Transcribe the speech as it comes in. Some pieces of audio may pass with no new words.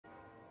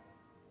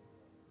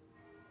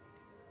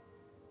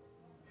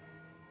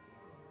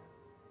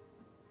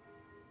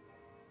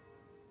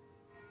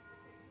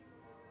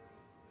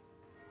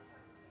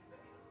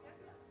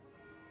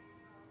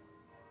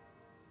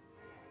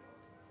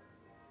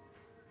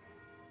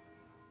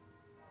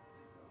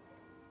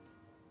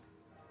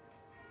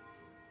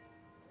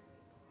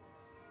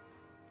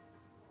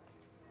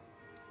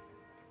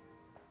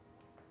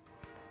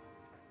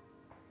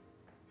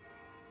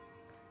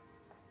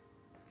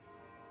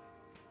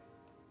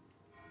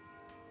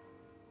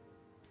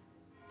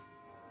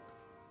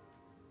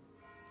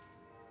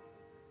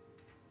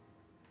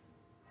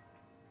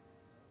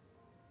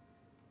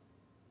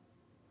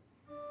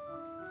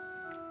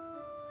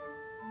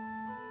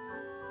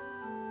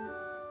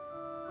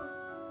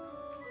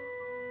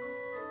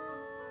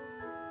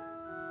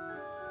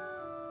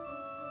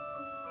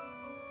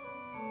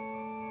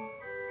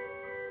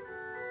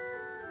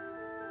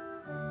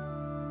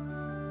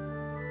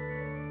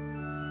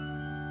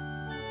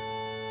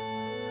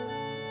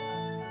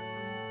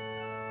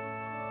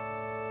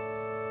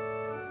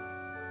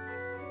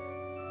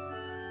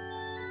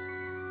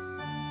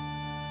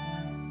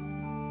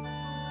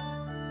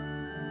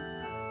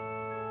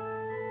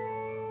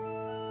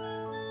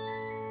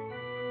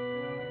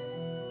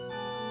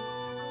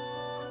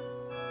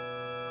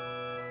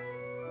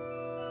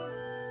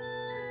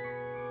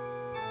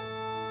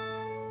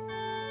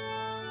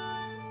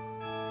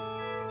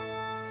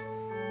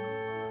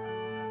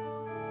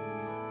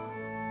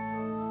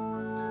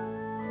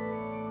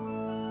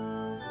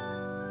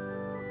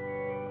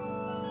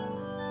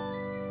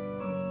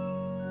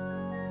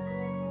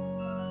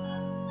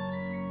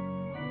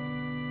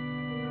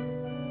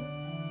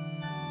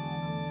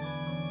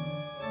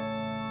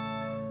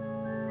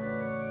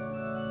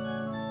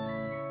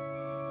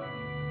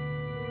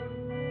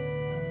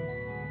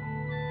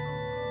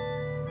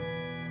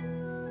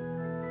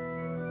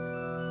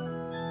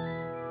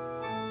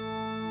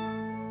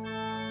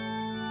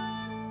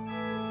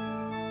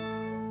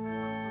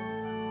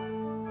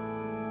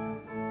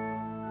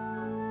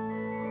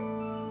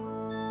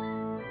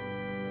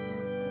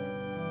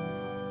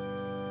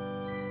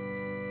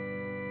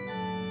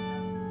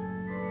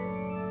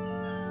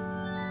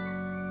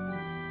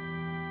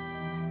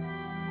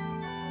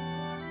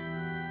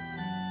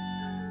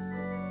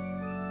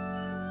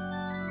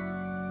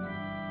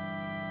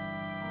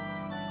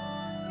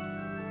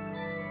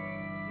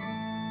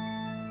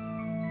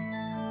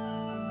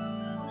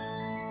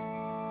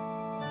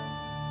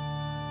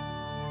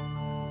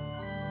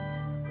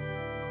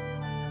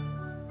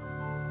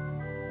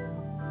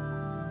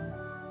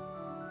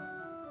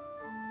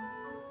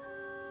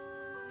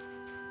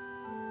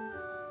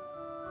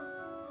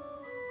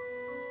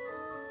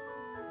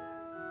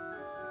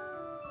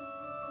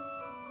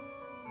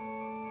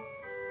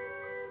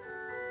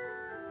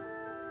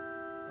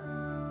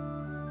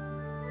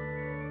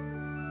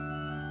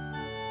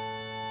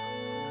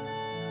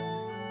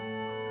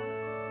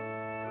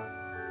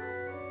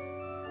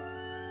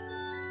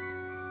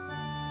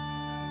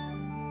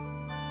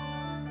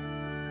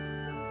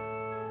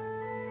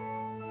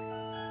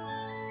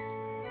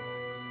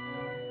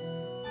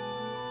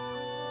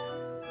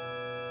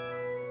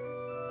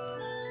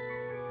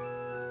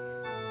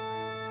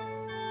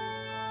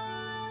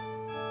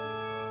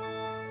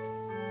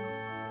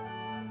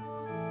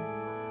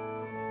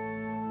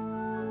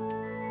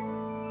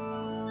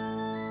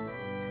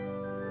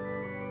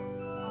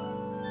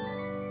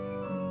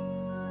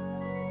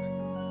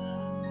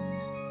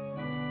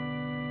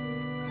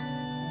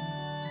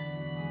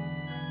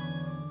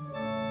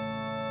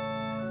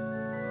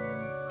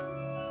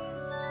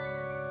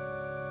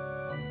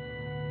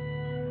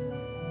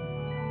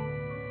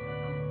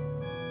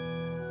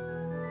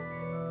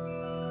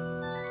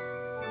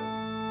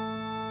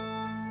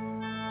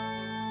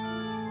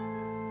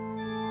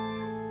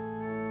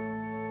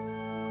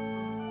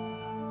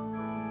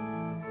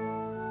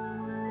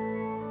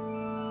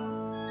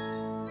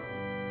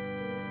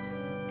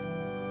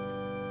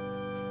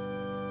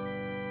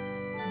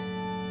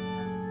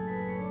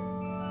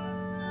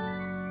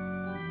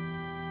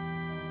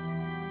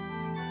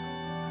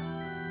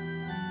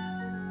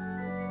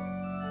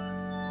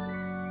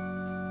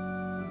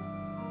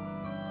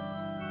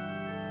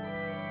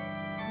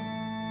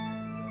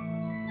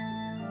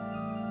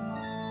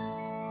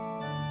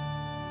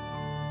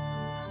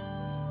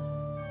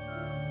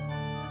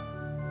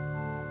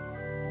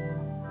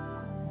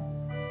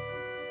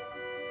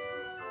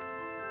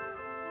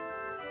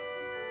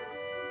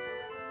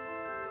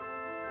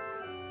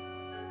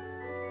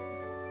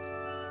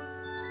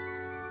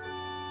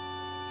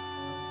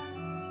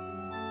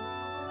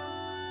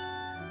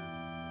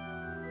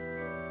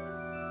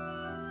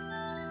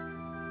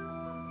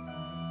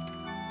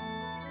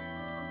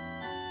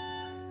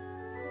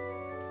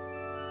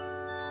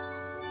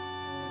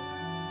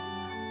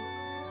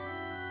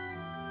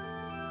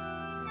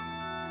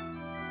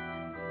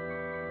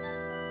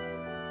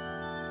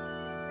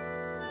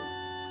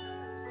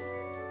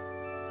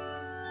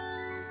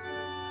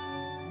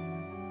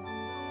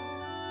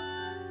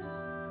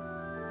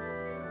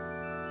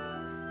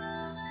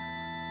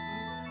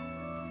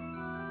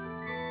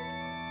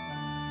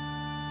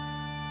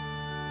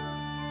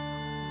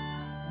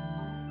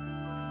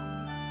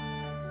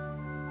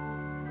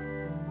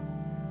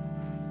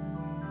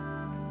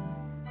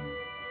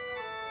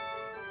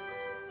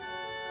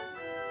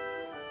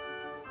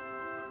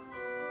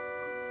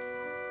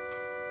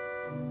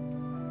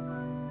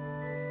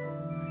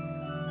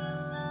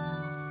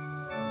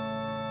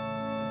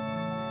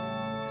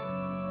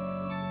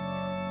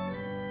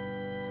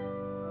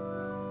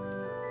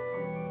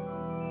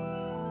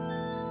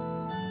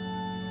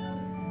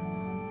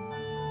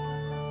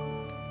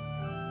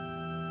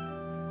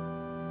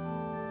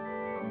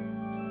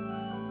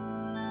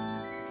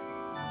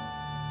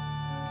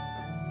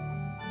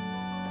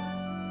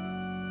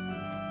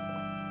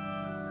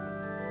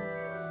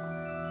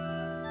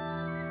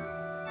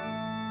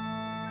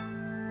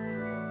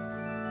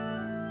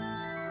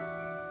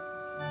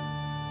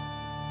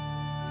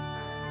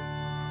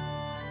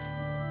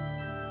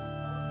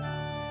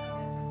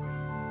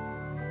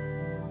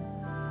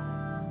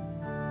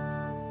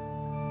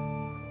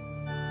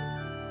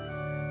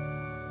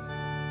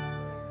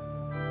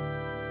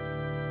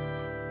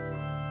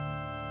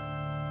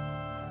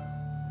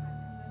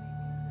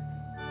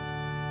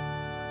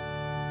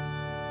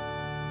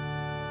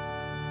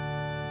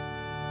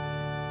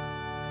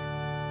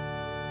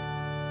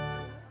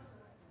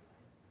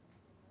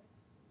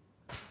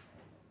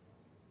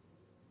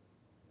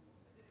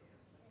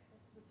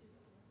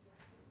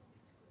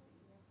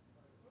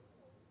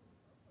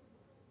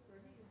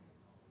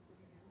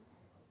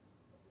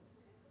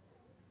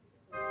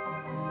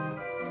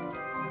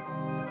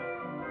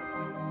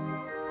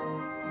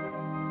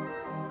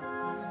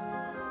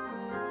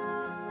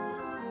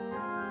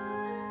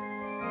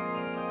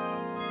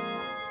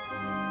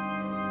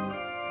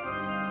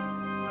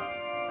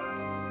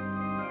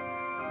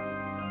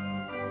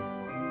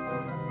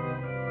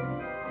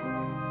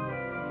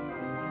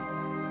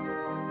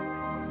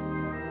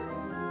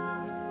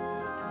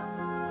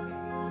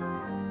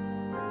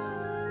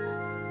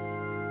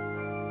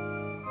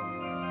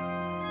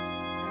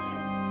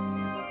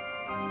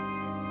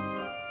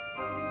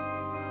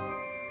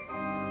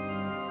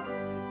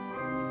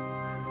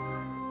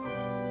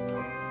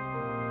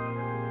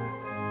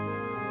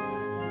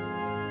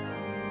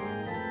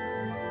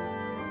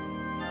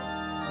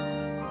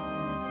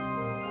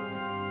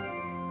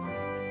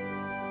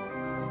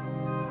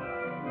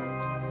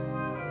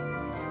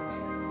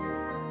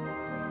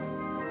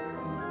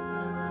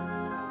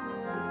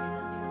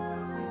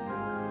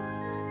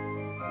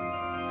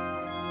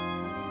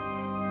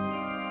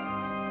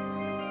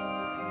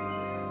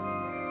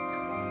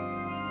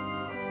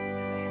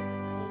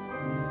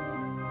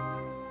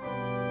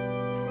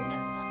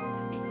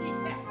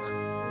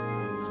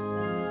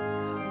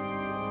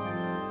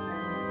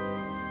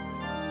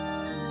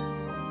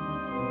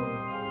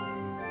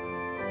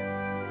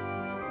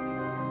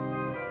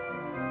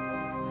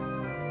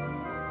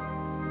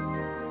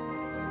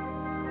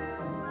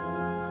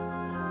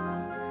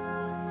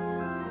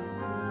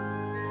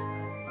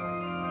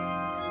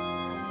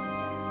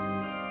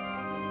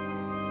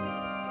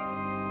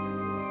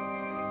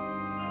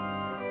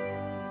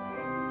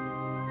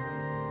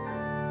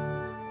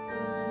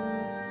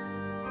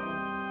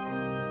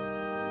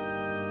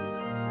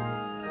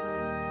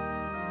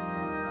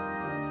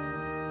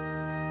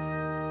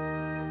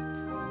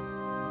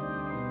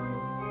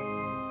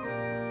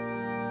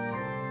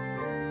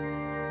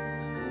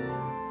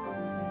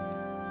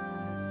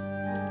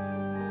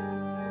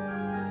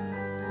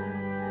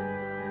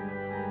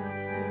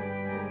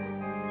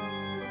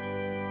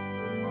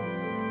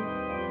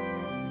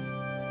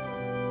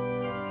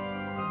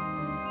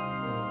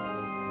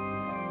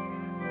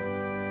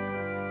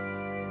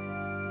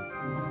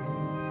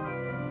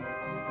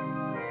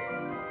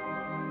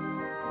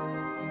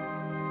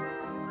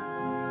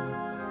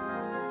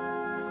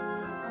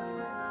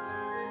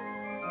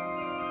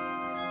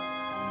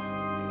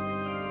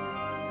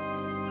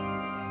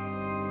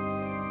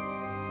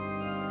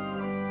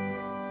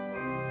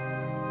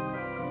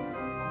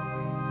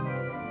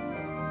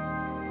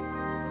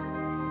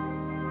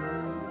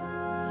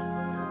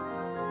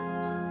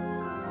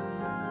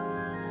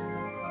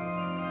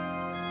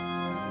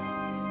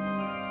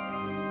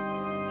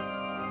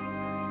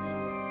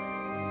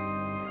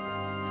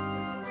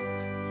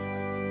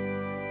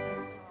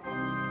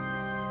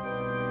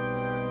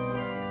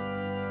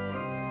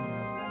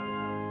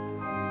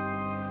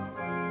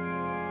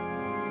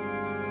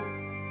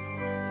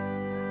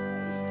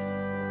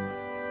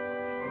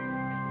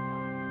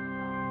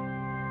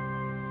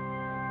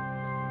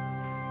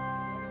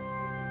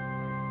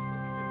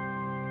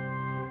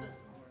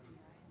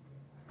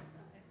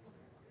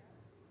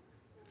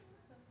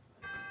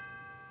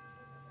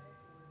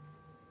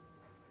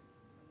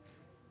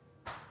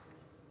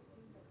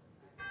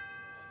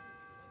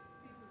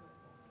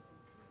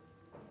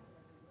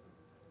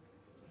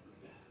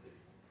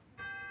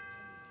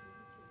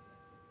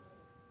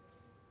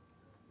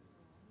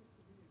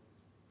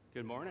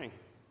Good morning.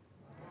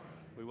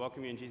 We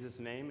welcome you in Jesus'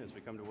 name as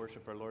we come to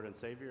worship our Lord and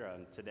Savior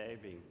on today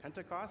being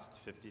Pentecost,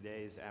 50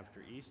 days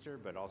after Easter,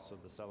 but also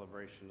the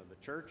celebration of the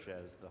church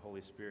as the Holy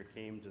Spirit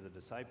came to the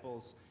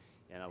disciples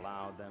and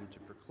allowed them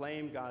to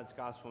proclaim God's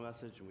gospel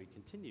message, and we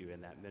continue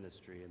in that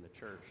ministry in the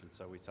church, and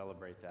so we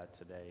celebrate that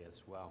today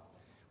as well.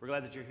 We're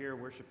glad that you're here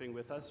worshiping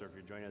with us, or if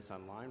you're joining us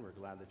online, we're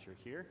glad that you're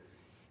here.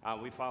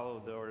 We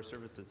follow the order of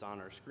service that's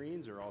on our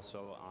screens or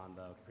also on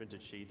the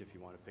printed sheet if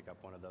you want to pick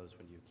up one of those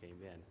when you came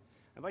in.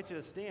 I invite you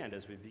to stand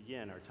as we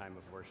begin our time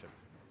of worship.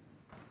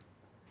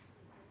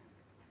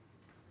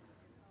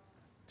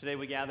 Today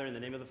we gather in the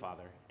name of the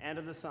Father, and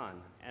of the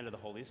Son, and of the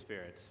Holy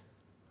Spirit.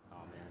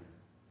 Amen.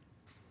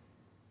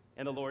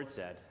 And the Lord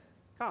said,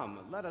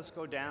 "Come, let us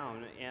go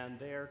down and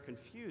there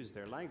confuse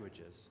their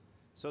languages,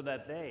 so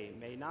that they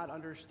may not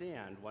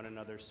understand one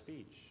another's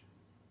speech."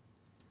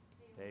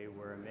 They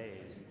were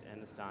amazed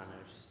and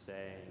astonished,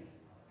 saying,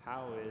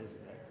 "How is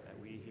it that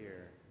we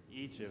hear,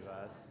 each of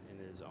us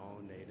in his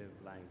own native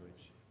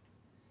language?"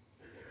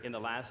 In the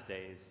last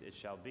days it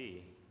shall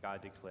be,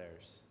 God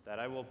declares, that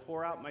I will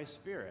pour out my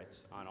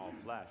Spirit on all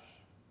flesh.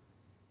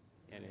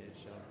 And it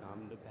shall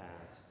come to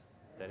pass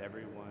that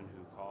everyone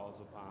who calls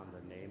upon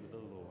the name of the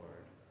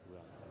Lord will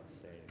be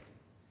saved.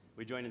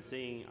 We join in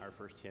singing our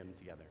first hymn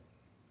together.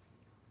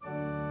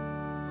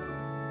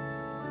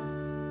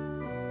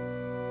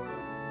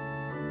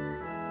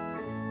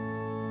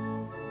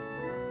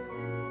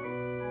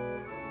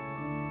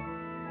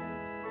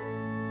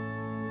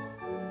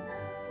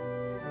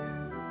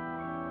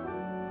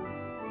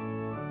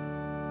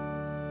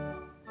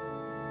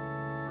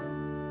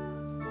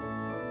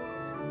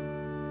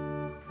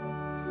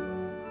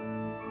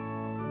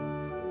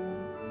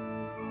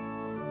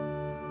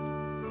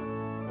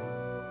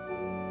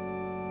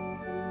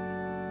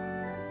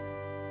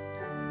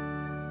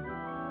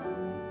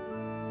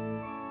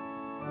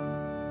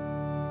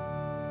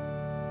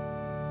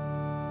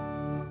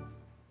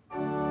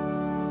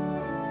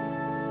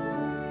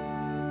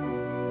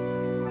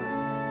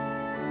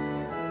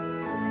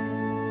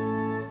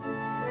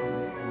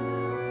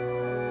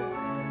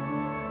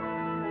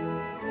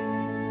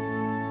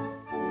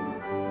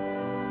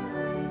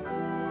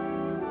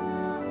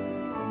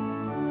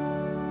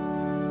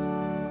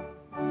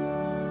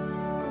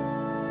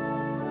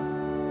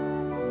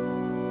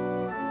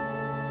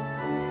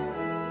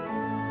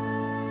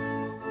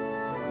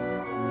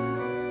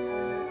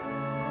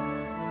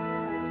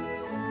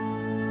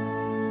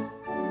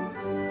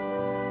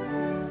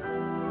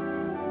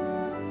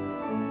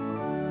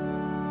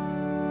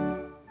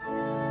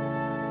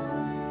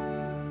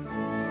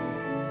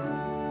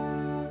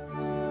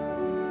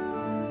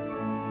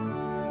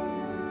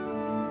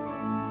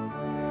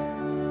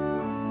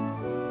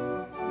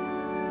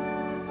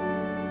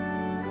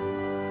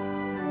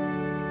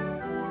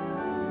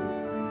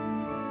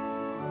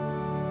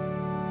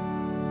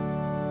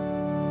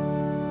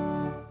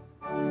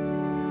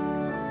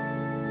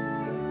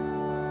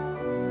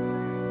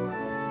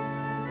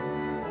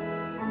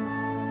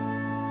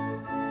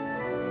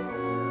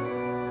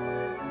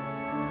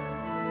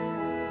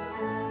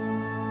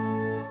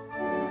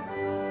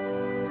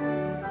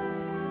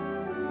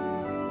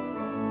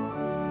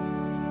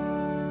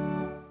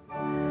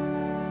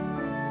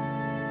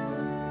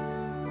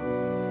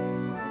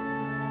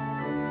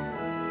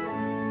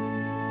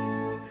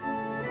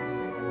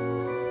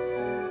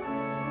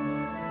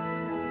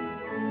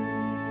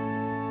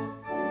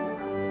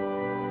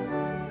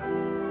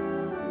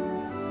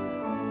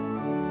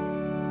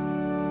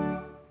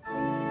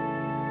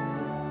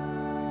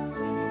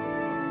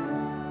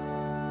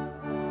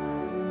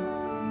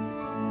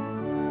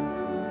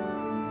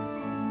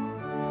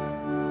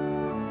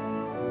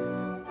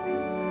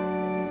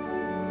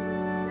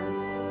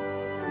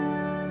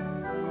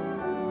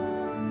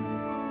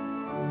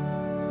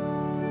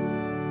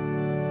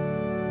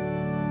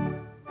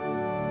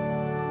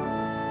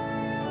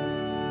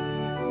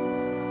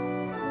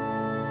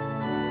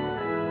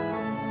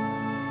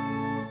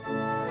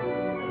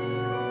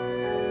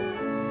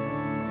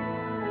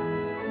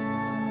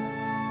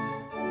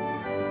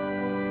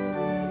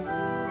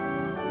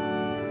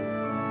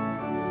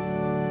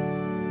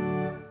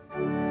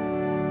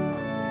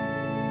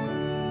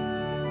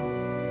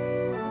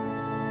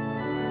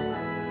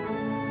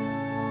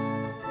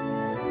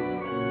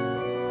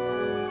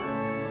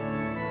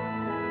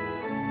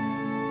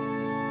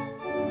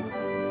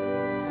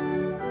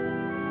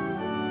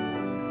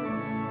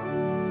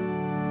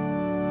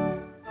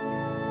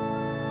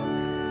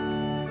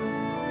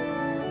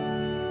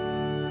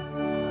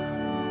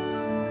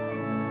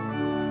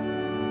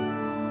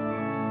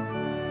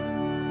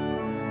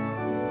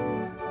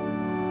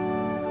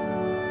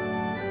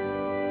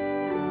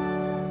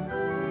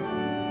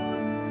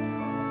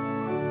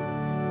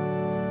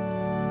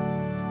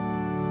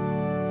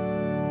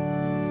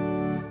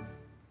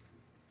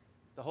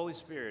 The Holy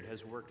Spirit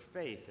has worked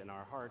faith in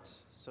our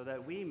hearts so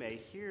that we may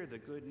hear the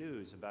good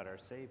news about our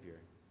Savior,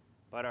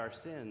 but our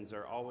sins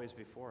are always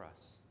before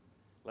us.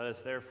 Let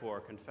us therefore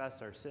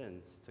confess our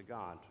sins to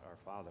God our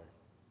Father.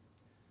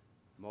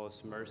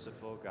 Most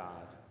merciful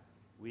God,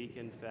 we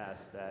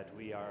confess that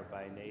we are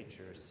by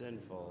nature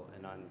sinful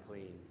and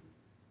unclean.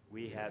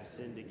 We have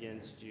sinned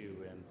against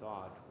you in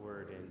thought,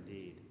 word, and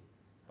deed,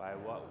 by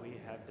what we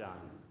have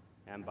done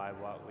and by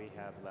what we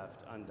have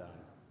left undone.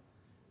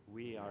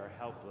 We are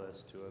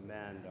helpless to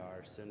amend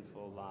our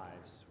sinful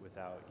lives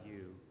without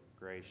you,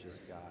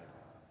 gracious God.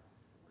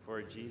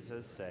 For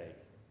Jesus' sake,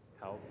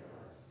 help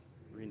us,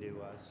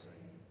 renew us,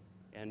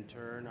 and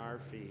turn our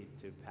feet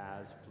to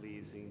paths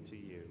pleasing to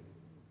you.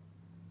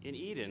 In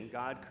Eden,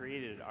 God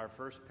created our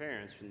first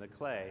parents from the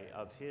clay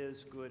of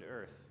his good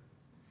earth.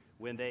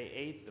 When they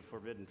ate the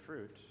forbidden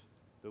fruit,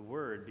 the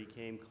Word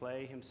became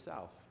clay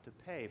himself to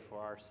pay for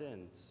our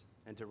sins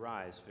and to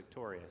rise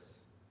victorious.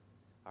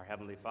 Our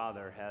Heavenly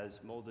Father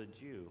has molded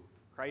you.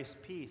 Christ's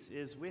peace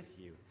is with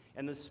you,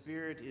 and the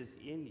Spirit is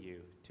in you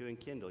to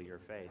enkindle your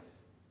faith.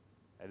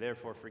 I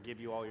therefore forgive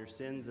you all your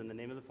sins in the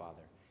name of the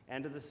Father,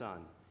 and of the Son,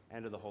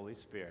 and of the Holy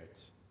Spirit.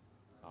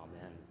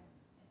 Amen.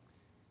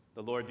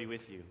 The Lord be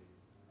with you.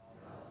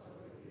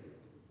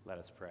 Let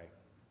us pray.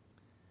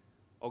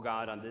 O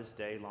God, on this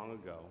day long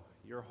ago,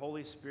 your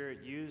Holy Spirit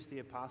used the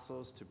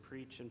apostles to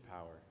preach in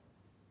power.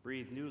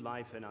 Breathe new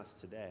life in us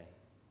today.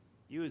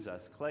 Use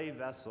us, clay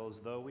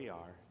vessels though we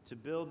are, to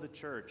build the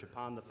church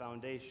upon the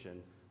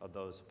foundation of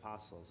those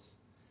apostles,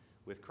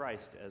 with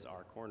Christ as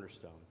our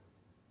cornerstone.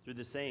 Through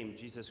the same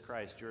Jesus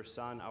Christ, your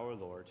Son, our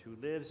Lord, who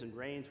lives and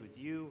reigns with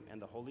you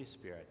and the Holy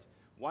Spirit,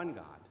 one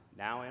God,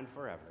 now and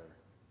forever.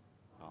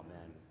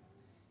 Amen.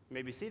 You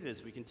may be seated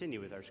as we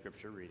continue with our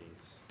scripture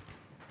readings.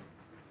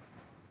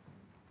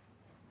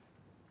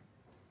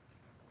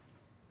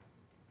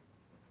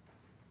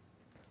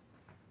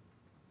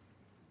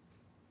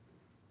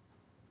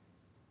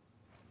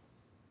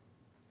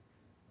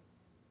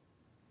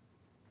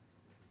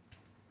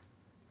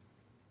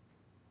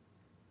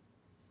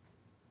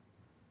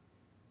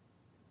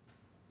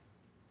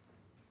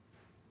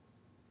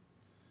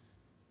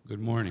 Good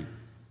morning.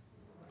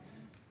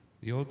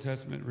 The Old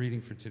Testament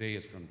reading for today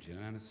is from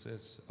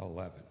Genesis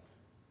 11.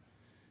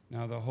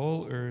 Now the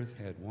whole earth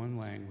had one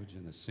language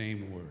and the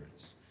same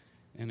words.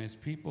 And as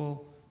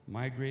people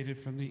migrated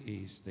from the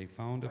east, they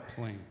found a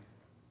plain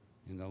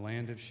in the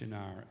land of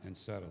Shinar and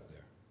settled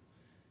there.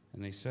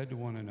 And they said to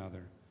one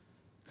another,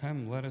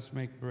 "Come, let us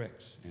make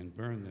bricks and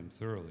burn them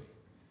thoroughly."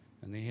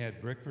 And they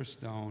had brick for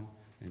stone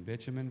and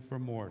bitumen for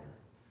mortar.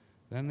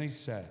 Then they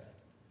said,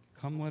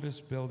 "Come, let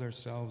us build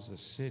ourselves a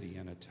city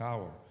and a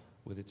tower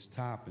with its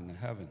top in the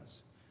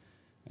heavens.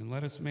 And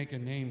let us make a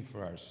name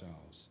for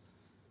ourselves,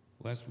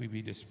 lest we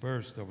be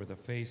dispersed over the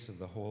face of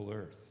the whole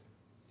earth."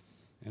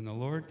 And the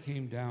Lord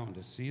came down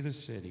to see the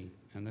city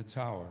and the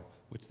tower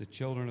which the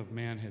children of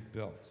man had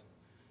built.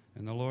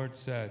 And the Lord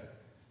said,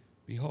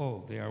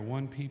 "Behold, they are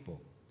one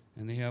people,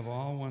 and they have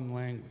all one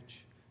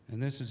language,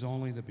 and this is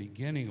only the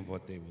beginning of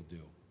what they will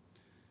do.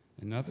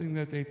 And nothing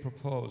that they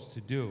propose to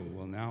do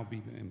will now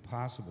be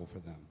impossible for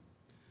them.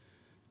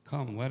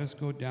 Come, let us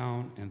go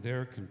down and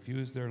there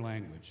confuse their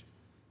language,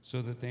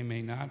 so that they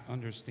may not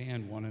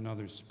understand one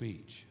another's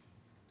speech."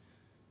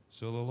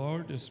 So the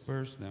Lord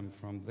dispersed them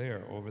from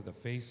there over the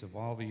face of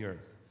all the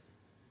earth,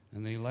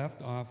 and they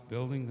left off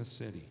building the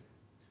city.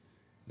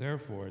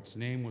 Therefore its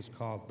name was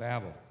called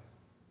Babel,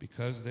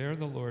 because there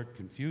the Lord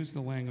confused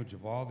the language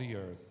of all the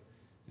earth,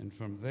 and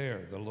from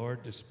there the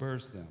Lord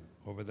dispersed them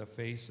over the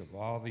face of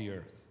all the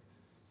earth.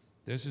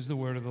 This is the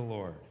word of the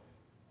Lord.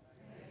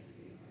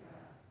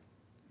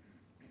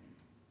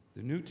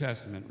 The New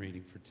Testament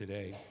reading for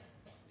today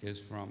is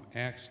from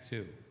Acts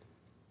 2.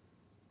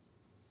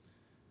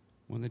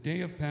 When the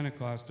day of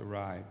Pentecost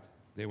arrived,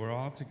 they were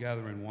all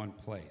together in one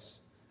place,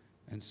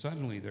 and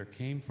suddenly there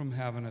came from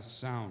heaven a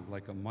sound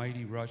like a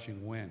mighty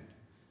rushing wind,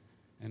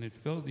 and it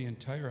filled the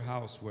entire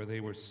house where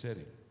they were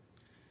sitting.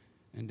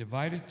 And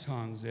divided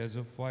tongues as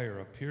of fire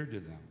appeared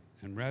to them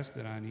and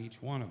rested on each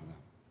one of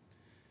them.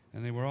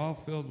 And they were all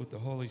filled with the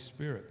Holy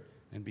Spirit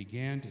and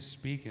began to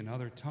speak in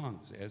other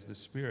tongues as the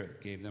Spirit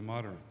gave them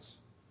utterance.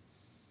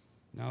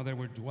 Now there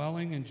were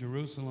dwelling in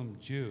Jerusalem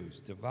Jews,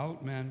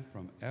 devout men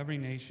from every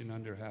nation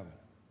under heaven.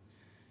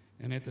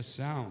 And at the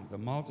sound the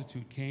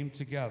multitude came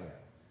together,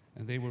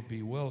 and they were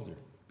bewildered,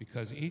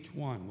 because each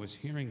one was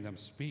hearing them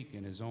speak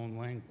in his own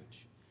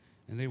language.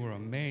 And they were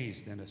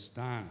amazed and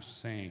astonished,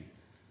 saying,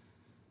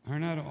 "Are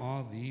not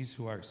all these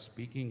who are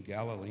speaking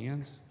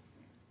Galileans?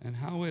 And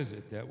how is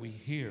it that we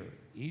hear,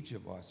 each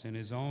of us in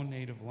his own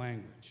native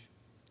language?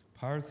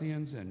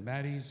 Parthians and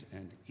Medes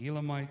and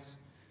Elamites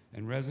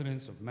and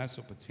residents of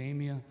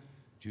Mesopotamia,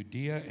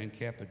 Judea and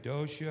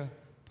Cappadocia,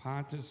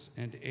 Pontus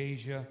and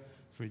Asia,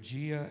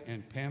 Phrygia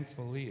and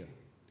Pamphylia,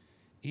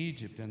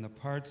 Egypt and the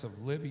parts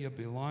of Libya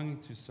belonging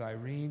to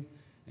Cyrene,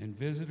 and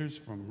visitors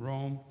from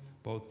Rome,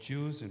 both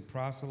Jews and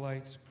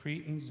proselytes,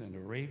 Cretans and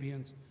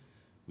Arabians.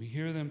 We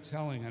hear them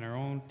telling in our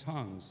own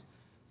tongues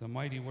the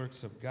mighty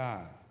works of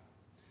God."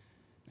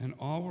 And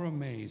all were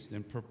amazed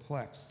and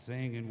perplexed,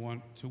 saying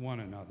to one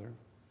another,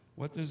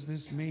 "What does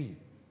this mean?"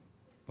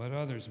 But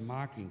others,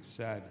 mocking,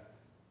 said,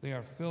 "They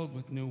are filled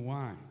with new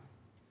wine."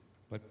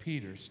 But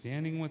Peter,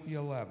 standing with the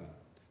 11,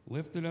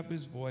 lifted up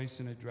his voice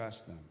and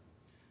addressed them.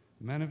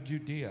 Men of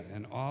Judea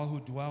and all who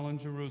dwell in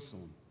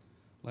Jerusalem,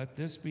 let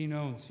this be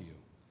known to you,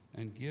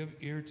 and give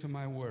ear to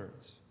my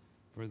words.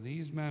 For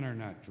these men are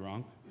not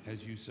drunk,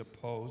 as you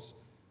suppose,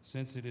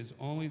 since it is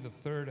only the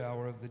third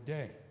hour of the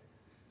day.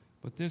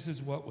 But this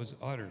is what was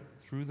uttered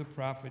through the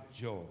prophet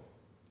Joel.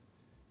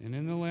 And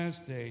in the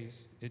last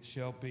days it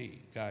shall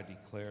be, God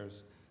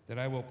declares, that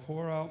I will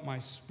pour out my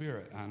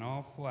Spirit on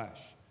all flesh,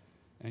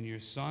 and your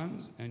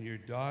sons and your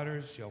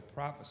daughters shall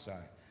prophesy,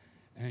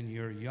 and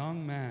your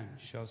young men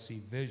shall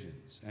see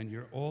visions, and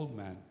your old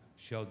men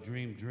shall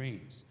dream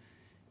dreams.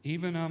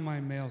 Even on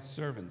my male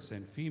servants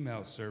and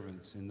female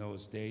servants in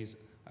those days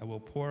I will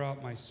pour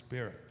out my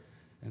Spirit,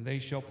 and they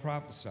shall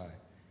prophesy.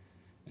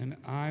 And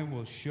I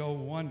will show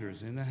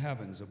wonders in the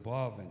heavens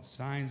above and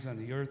signs on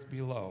the earth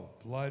below,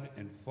 blood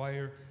and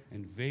fire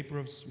and vapor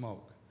of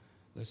smoke.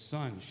 The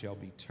sun shall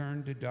be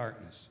turned to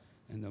darkness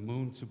and the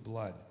moon to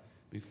blood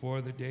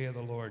before the day of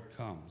the Lord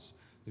comes,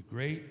 the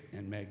great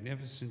and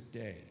magnificent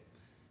day.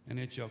 And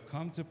it shall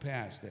come to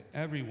pass that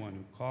everyone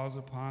who calls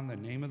upon the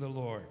name of the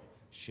Lord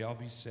shall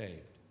be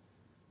saved.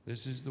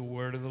 This is the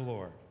word of the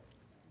Lord.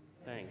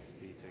 Thanks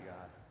be to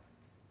God.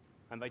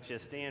 I invite you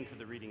to stand for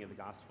the reading of the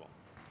gospel.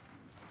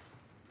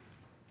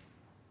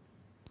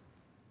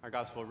 Our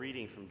gospel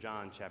reading from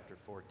John chapter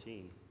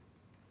 14.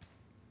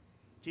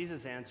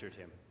 Jesus answered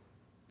him,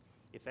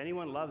 "If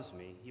anyone loves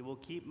me, he will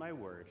keep my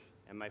word,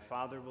 and my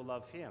Father will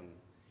love him,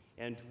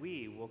 and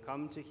we will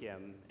come to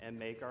him and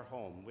make our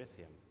home with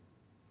him.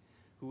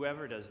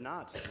 Whoever does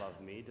not love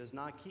me does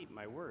not keep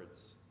my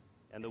words,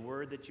 and the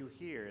word that you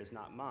hear is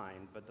not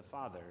mine, but the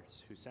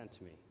Father's who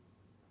sent me.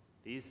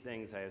 These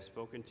things I have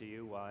spoken to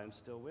you while I am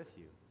still with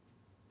you.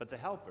 But the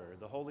Helper,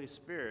 the Holy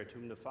Spirit,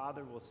 whom the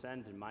Father will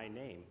send in my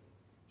name,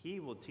 he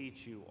will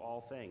teach you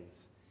all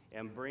things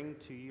and bring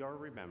to your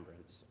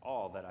remembrance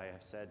all that I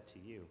have said to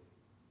you.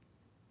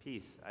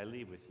 Peace I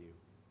leave with you.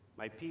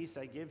 My peace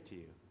I give to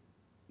you.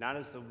 Not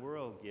as the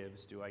world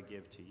gives do I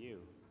give to you.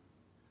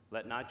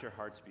 Let not your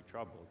hearts be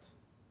troubled,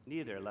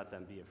 neither let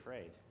them be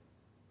afraid.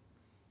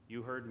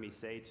 You heard me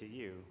say to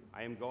you,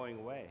 I am going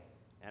away,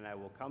 and I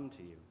will come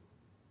to you.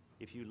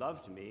 If you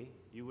loved me,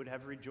 you would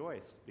have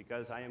rejoiced,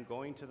 because I am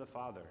going to the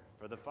Father,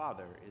 for the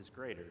Father is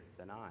greater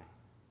than I.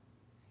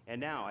 And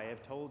now I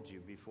have told you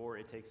before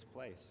it takes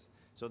place,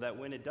 so that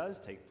when it does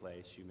take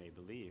place, you may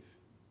believe.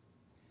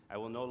 I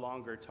will no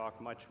longer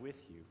talk much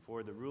with you,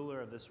 for the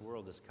ruler of this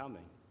world is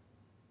coming.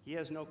 He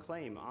has no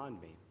claim on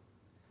me,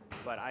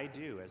 but I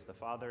do as the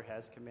Father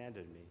has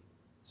commanded me,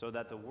 so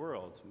that the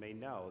world may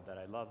know that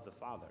I love the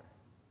Father.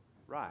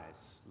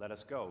 Rise, let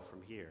us go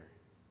from here.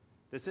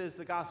 This is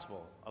the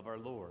gospel of our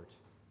Lord.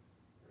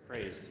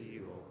 Praise to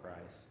you, O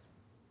Christ.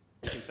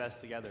 We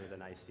confess together the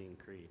Nicene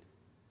Creed.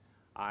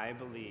 I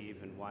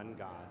believe in one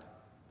God,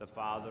 the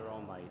Father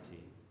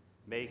Almighty,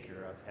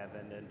 maker of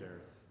heaven and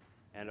earth,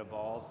 and of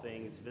all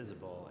things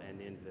visible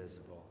and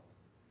invisible,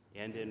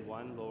 and in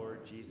one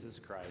Lord Jesus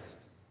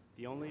Christ,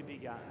 the only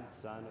begotten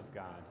Son of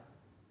God,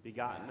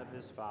 begotten of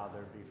his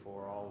Father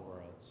before all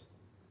worlds,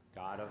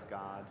 God of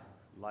God,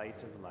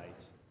 light of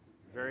light,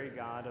 very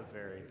God of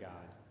very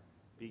God,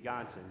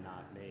 begotten,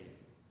 not made,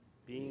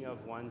 being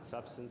of one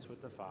substance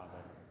with the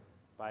Father,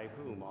 by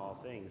whom all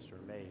things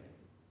were made,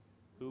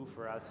 who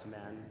for us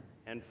men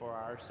and for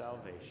our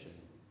salvation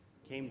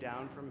came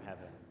down from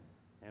heaven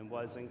and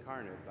was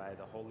incarnate by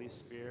the Holy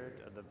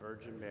Spirit of the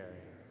Virgin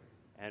Mary,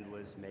 and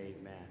was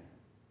made man,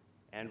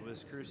 and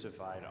was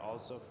crucified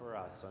also for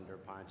us under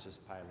Pontius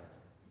Pilate.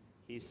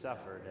 He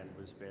suffered and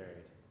was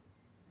buried.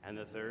 And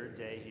the third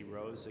day he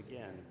rose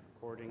again,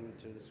 according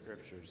to the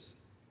Scriptures,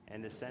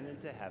 and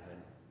ascended to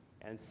heaven,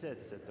 and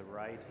sits at the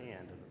right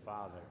hand of the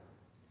Father.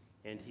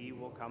 And he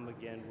will come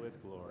again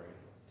with glory,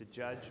 to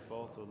judge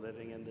both the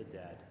living and the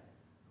dead,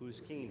 whose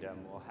kingdom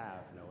will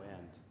have no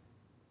end.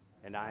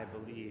 And I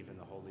believe in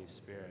the Holy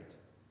Spirit,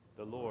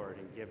 the Lord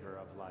and giver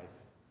of life,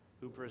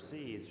 who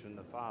proceeds from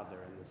the Father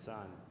and the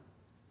Son,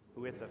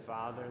 who with the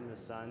Father and the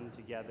Son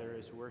together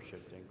is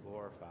worshipped and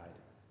glorified,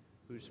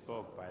 who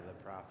spoke by the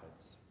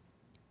prophets.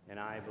 And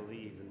I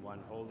believe in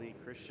one holy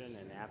Christian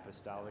and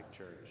apostolic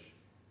church.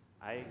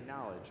 I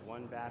acknowledge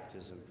one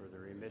baptism for the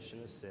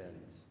remission of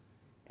sins,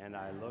 and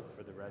I look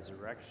for the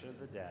resurrection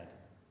of the dead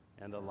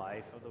and the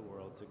life of the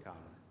world to come.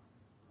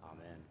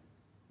 Amen.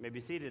 You may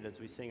be seated as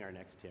we sing our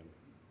next hymn.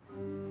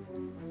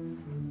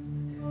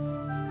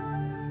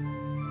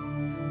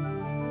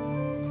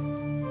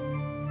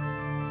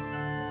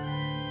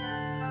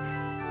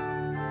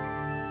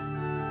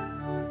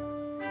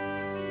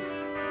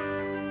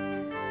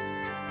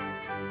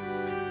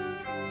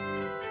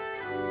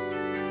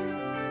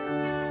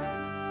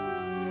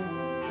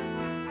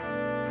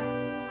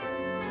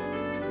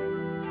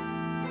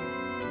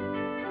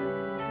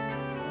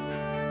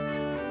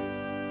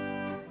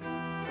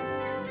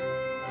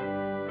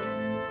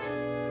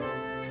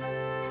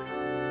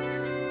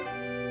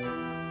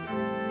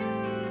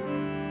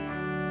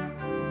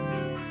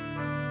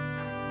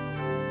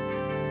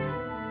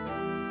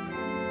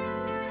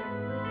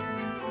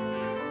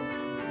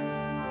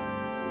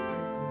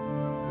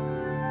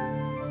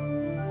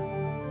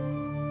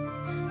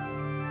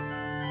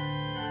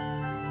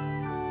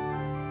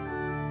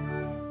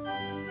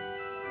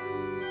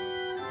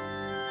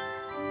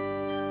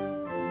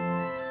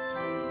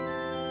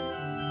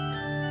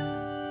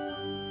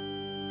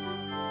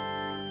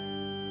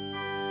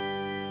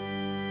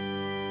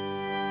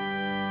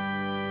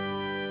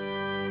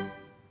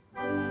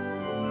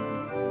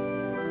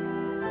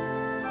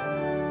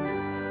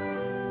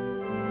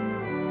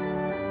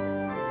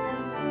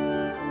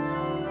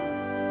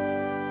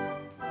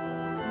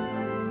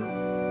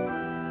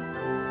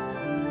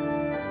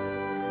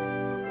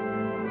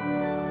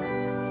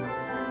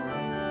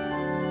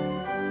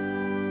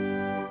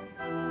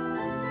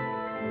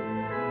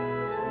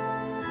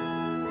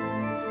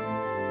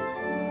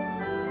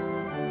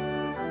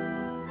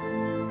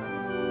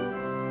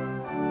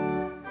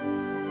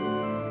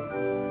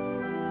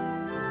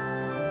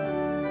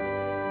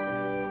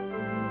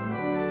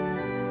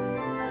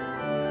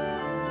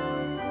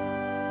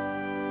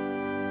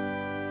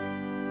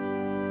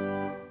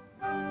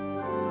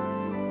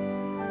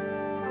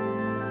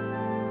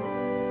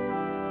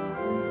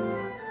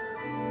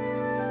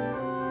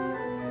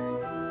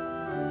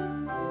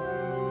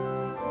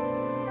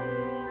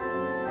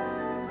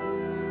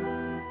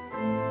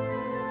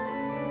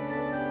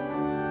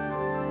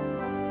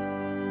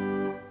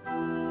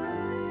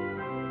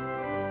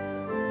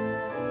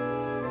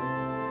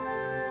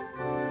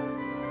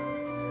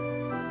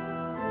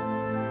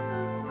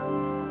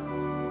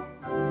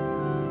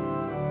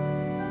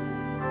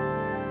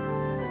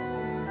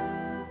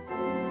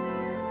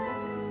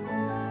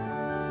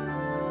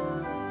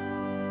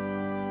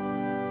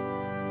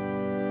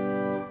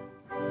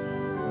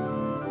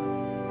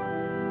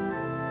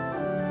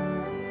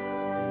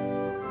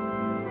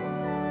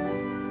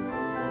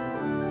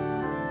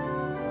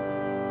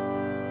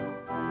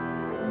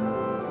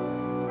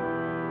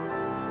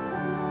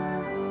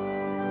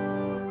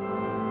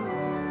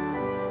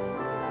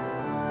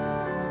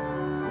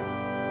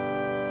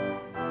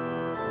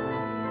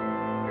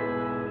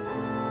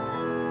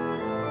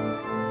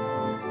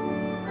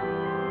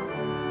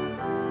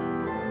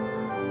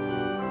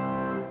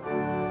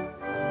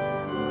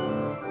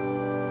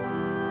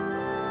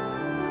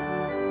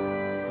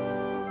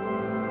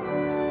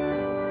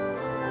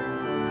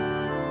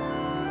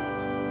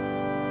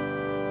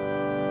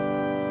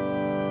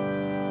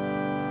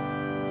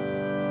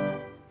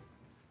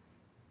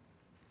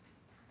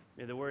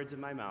 words of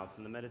my mouth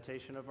and the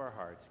meditation of our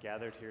hearts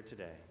gathered here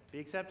today be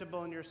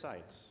acceptable in your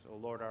sight, O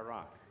Lord, our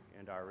rock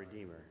and our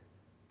Redeemer.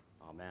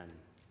 Amen.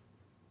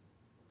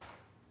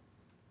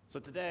 So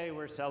today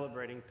we're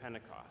celebrating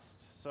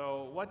Pentecost.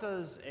 So what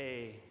does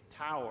a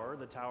tower,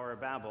 the Tower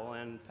of Babel,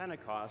 and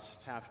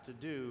Pentecost have to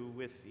do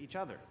with each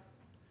other?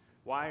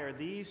 Why are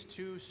these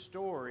two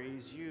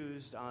stories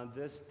used on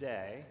this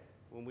day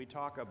when we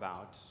talk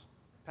about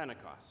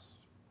Pentecost?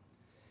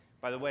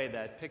 By the way,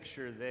 that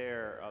picture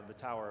there of the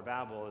Tower of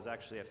Babel is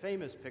actually a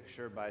famous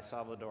picture by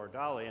Salvador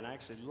Dali, and I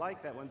actually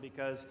like that one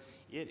because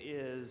it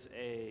is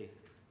a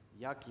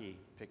yucky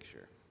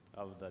picture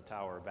of the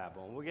Tower of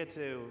Babel. And we'll get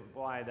to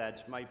why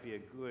that might be a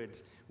good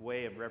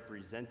way of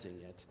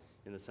representing it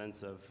in the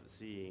sense of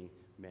seeing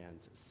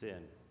man's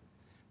sin.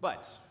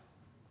 But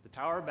the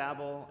Tower of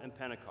Babel and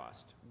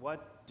Pentecost,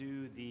 what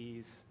do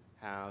these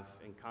have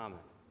in common?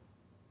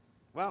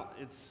 Well,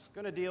 it's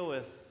going to deal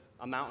with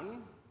a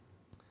mountain,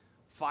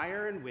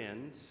 fire and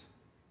wind,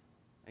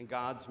 and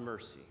God's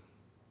mercy.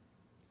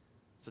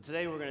 So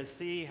today we're going to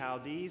see how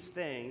these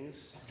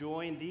things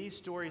join these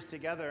stories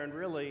together, and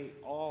really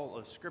all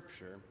of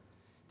Scripture,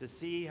 to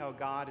see how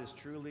God is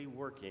truly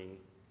working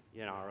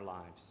in our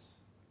lives.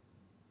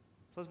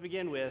 So let's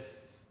begin with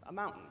a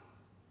mountain.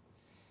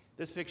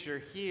 This picture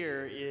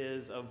here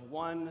is of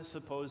one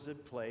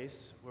supposed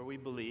place where we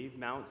believe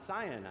Mount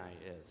Sinai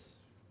is.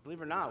 Believe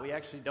it or not, we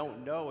actually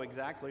don't know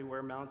exactly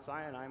where Mount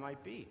Sinai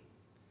might be.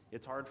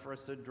 It's hard for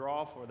us to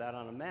draw for that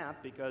on a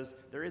map because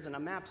there isn't a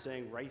map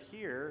saying right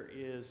here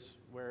is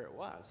where it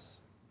was.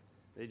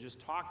 They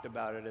just talked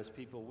about it as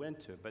people went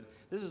to it. But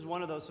this is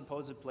one of those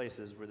supposed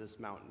places where this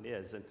mountain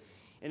is. And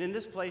in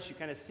this place, you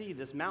kind of see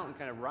this mountain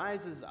kind of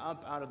rises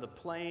up out of the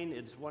plain.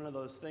 It's one of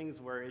those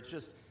things where it's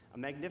just a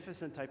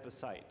magnificent type of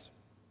sight.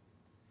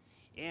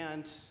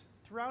 And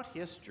throughout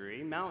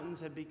history,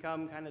 mountains have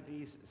become kind of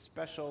these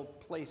special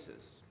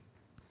places.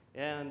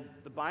 And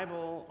the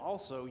Bible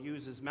also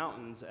uses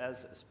mountains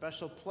as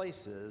special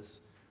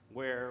places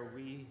where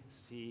we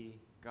see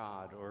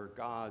God or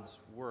God's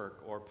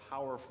work or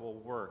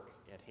powerful work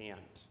at hand.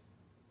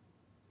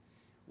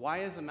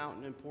 Why is a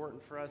mountain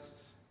important for us,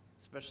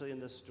 especially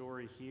in this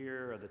story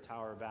here of the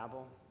Tower of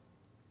Babel?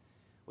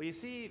 Well, you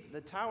see,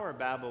 the Tower of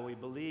Babel, we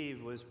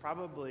believe, was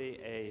probably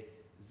a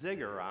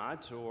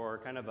ziggurat or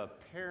kind of a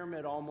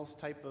pyramid almost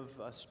type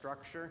of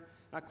structure.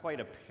 Not quite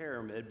a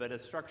pyramid, but a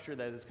structure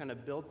that is kind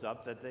of built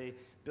up that they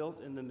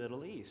built in the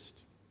Middle East.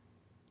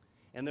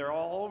 And they're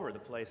all over the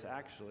place,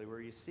 actually,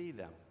 where you see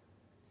them.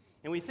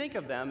 And we think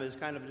of them as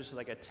kind of just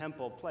like a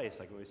temple place,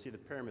 like when we see the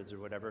pyramids or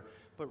whatever.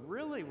 But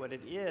really what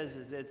it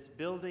is it's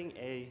building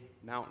a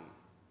mountain.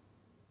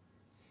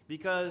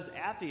 Because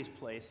at these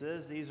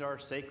places, these are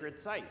sacred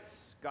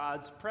sites.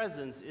 God's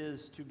presence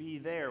is to be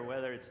there,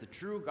 whether it's the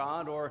true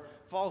God or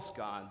false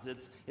gods.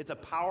 It's a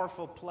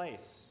powerful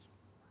place.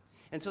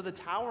 And so the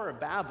Tower of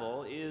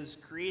Babel is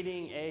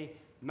creating a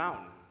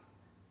mountain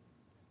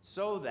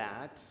so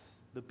that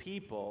the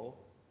people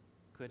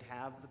could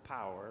have the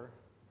power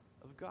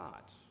of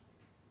God,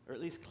 or at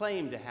least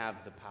claim to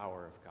have the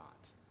power of God.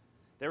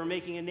 They were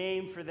making a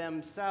name for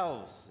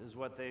themselves is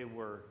what they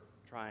were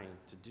trying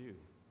to do.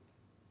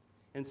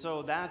 And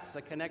so that's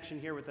a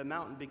connection here with the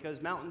mountain,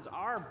 because mountains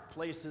are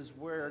places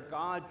where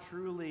God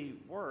truly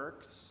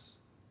works.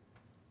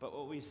 But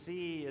what we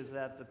see is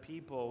that the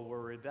people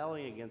were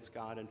rebelling against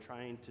God and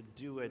trying to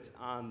do it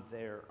on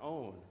their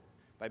own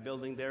by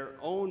building their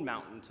own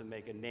mountain to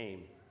make a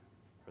name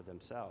for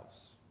themselves.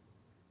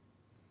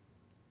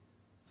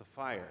 So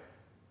fire.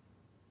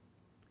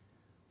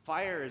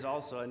 Fire is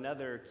also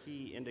another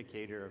key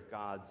indicator of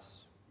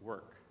God's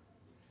work.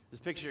 This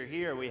picture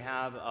here we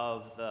have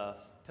of the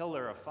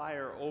pillar of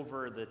fire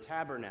over the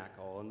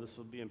tabernacle, and this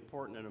will be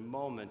important in a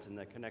moment in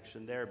the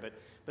connection there, but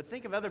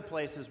think of other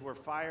places where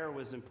fire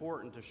was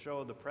important to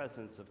show the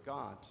presence of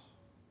God.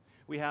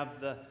 We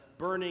have the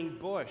burning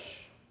bush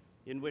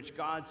in which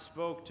God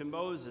spoke to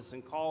Moses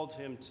and called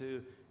him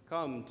to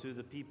come to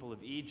the people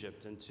of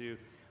Egypt and to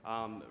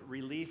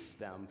release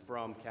them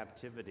from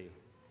captivity.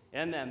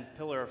 And then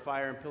pillar of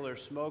fire and pillar of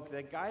smoke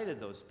that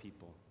guided those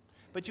people.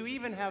 But you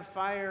even have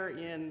fire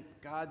in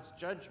God's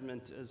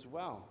judgment as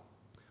well.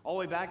 All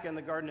the way back in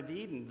the Garden of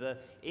Eden, the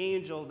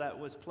angel that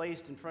was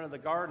placed in front of the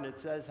garden, it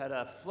says, had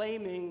a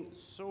flaming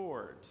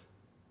sword.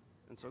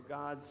 And so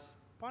God's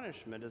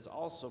punishment is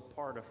also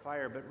part of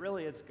fire, but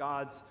really it's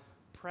God's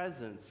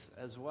presence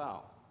as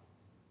well.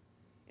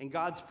 And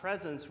God's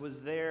presence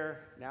was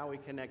there, now we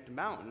connect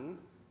mountain,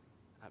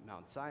 at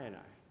Mount Sinai.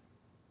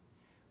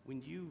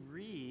 When you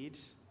read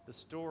the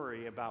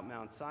story about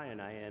Mount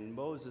Sinai and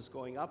Moses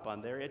going up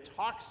on there, it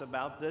talks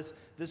about this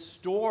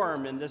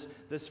storm and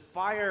this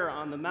fire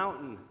on the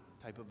mountain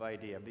type of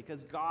idea,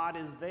 because God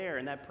is there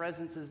and that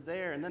presence is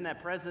there, and then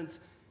that presence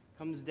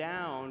comes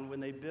down when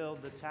they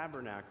build the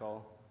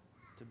tabernacle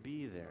to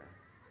be there.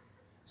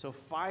 So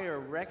fire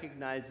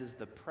recognizes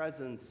the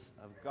presence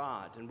of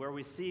God, and where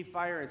we see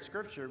fire in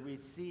Scripture, we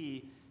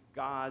see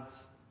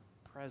God's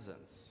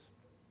presence.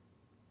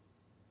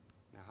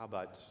 Now how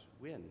about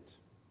wind?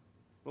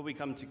 Well, we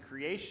come to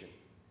creation.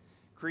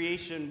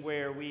 Creation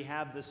where we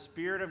have the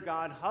Spirit of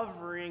God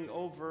hovering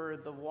over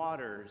the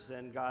waters,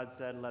 and God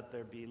said, "Let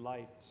there be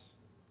light."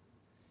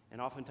 And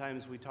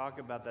oftentimes we talk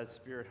about that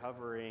Spirit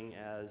hovering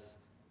as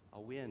a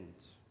wind.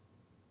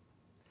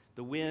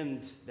 The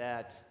wind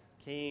that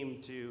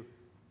came to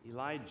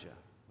Elijah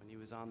when he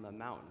was on the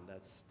mountain,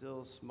 that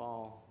still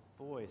small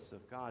voice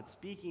of God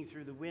speaking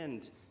through the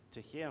wind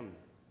to him.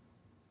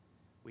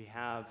 We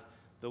have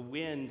the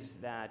wind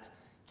that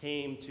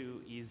came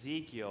to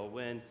Ezekiel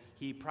when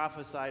he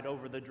prophesied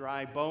over the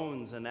dry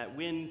bones, and that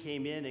wind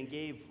came in and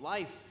gave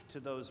life to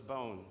those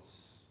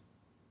bones.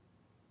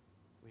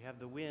 We have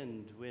the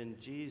wind when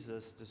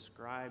Jesus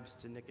describes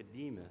to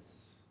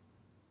Nicodemus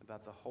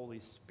about the Holy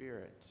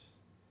Spirit,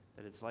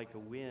 that it's like a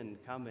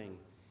wind coming,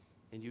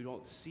 and you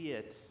don't see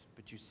it,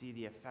 but you see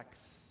the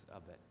effects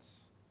of it.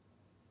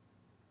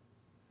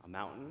 A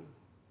mountain,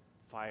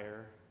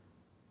 fire,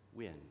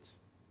 wind.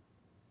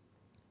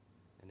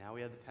 And now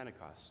we have the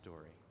Pentecost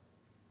story.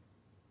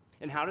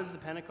 And how does the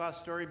Pentecost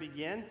story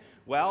begin?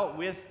 Well,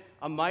 with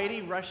a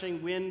mighty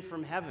rushing wind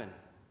from heaven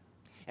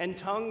and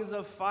tongues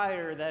of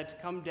fire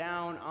that come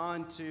down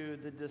onto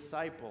the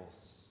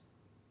disciples.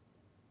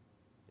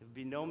 It would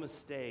be no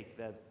mistake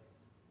that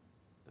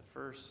the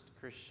first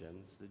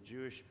Christians, the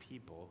Jewish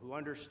people who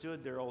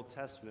understood their Old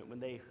Testament, when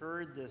they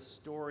heard this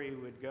story,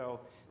 would go,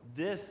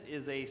 "This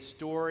is a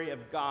story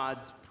of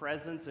God's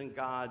presence and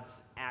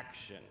God's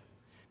action,"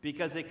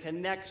 because it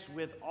connects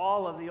with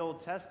all of the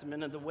Old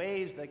Testament and the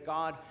ways that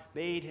God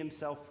made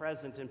himself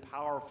present in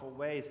powerful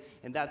ways.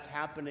 And that's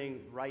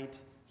happening right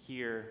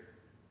here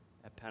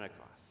at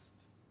Pentecost.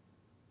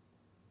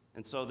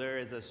 And so there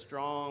is a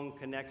strong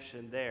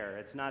connection there.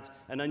 It's not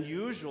an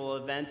unusual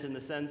event in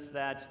the sense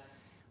that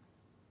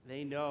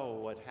they know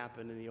what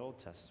happened in the Old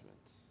Testament.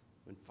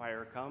 When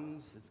fire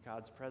comes, it's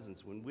God's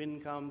presence. When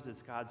wind comes,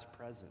 it's God's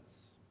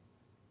presence.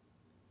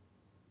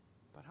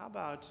 But how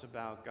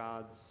about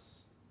God's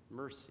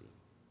mercy?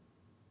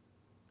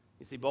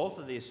 You see, both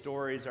of these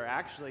stories are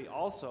actually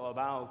also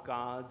about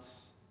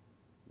God's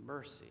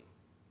mercy.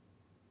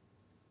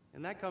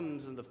 And that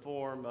comes in the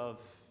form of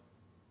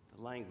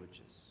the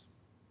languages.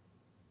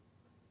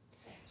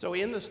 So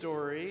in the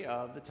story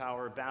of the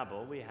Tower of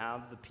Babel, we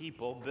have the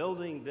people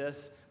building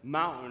this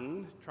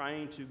mountain,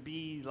 trying to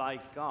be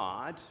like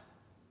God.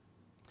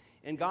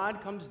 And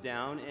God comes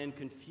down and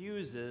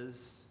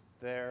confuses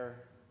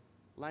their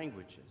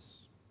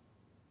languages.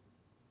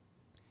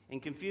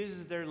 And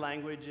confuses their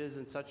languages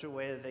in such a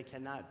way that they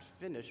cannot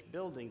finish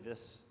building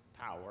this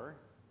tower,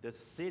 this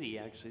city,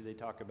 actually, they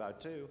talk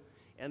about too,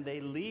 and they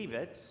leave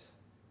it,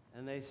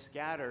 and they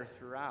scatter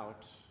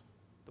throughout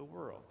the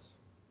world.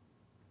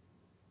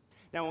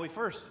 Now, when we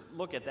first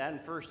look at that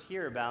and first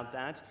hear about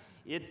that,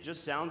 it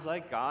just sounds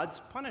like God's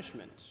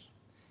punishment.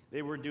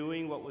 They were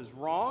doing what was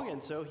wrong,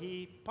 and so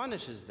he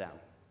punishes them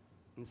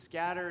and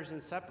scatters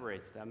and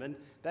separates them. And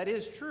that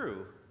is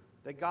true,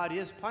 that God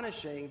is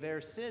punishing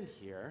their sin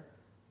here.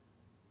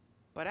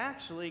 But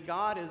actually,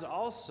 God is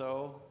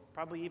also,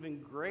 probably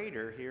even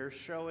greater here,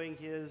 showing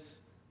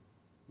his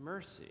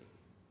mercy.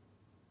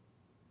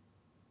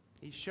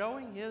 He's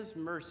showing his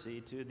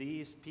mercy to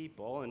these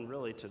people, and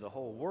really to the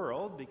whole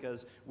world,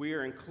 because we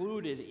are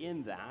included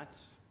in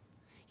that.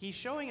 He's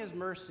showing his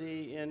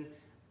mercy in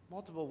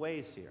multiple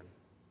ways here.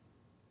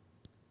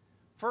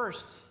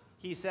 First,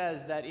 he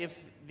says that if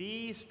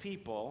these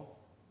people,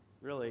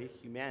 really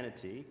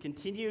humanity,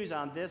 continues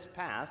on this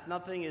path,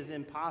 nothing is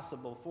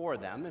impossible for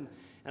them.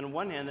 And on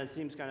one hand, that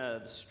seems kind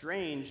of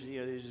strange.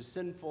 These are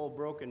sinful,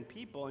 broken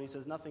people, and he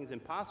says nothing's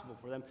impossible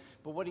for them.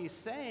 But what he's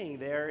saying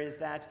there is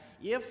that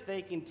if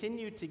they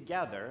continue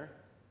together,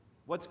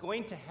 what's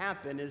going to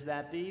happen is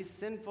that these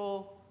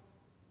sinful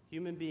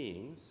human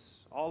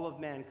beings, all of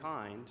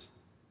mankind,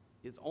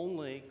 is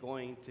only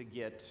going to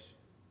get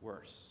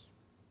worse.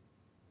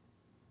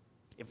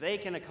 If they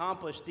can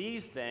accomplish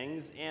these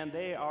things and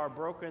they are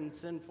broken,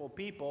 sinful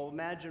people,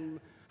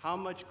 imagine how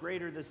much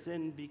greater the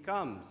sin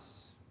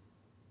becomes.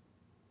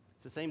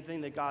 It's the same thing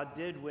that God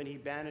did when he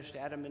banished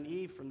Adam and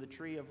Eve from the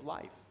tree of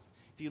life.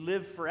 If you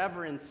live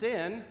forever in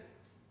sin,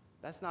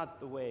 that's not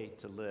the way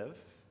to live.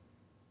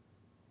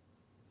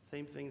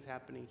 Same thing's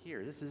happening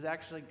here. This is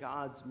actually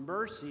God's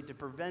mercy to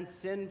prevent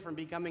sin from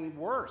becoming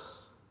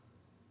worse,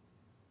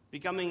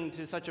 becoming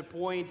to such a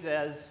point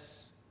as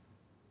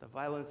the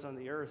violence on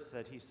the earth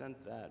that he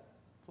sent that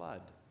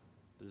flood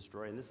to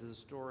destroy. And this is a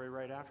story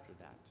right after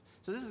that.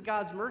 So this is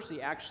God's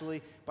mercy,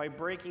 actually, by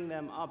breaking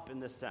them up in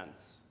this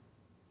sense,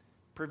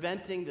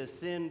 preventing the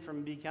sin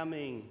from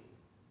becoming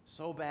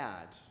so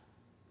bad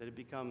that it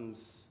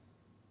becomes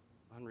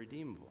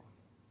unredeemable.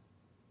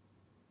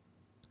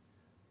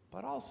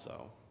 But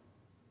also,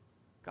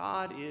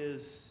 God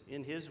is,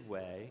 in his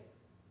way,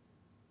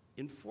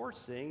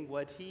 enforcing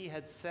what he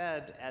had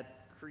said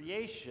at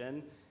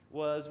creation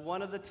was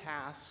one of the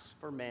tasks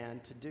for man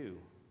to do: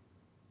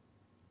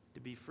 to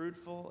be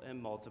fruitful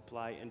and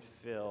multiply and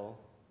fill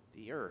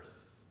the earth.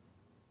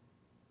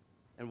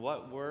 And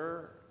what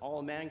were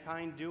all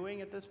mankind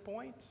doing at this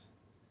point?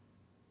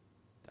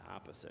 The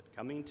opposite,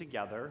 coming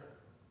together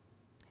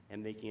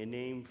and making a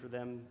name for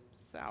themselves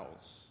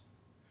themselves,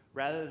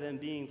 rather than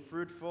being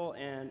fruitful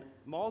and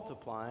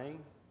multiplying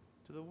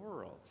to the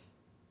world.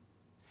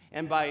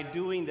 And by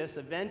doing this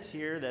event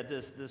here, that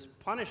this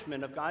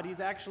punishment of God, he's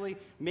actually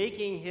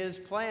making his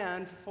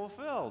plan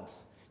fulfilled,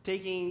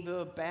 taking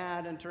the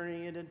bad and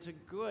turning it into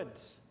good,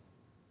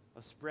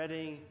 of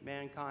spreading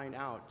mankind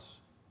out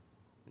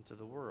into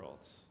the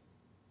world.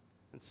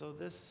 And so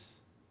this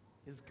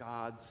is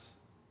God's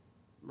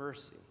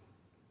mercy.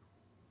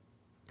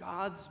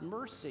 God's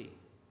mercy.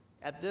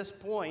 At this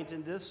point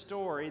in this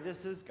story,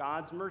 this is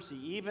God's mercy.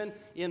 Even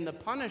in the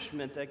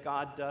punishment that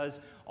God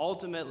does,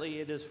 ultimately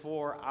it is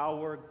for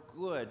our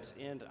good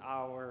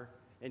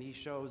and he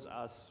shows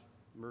us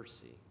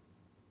mercy.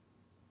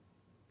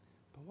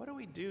 But what do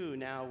we do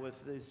now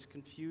with this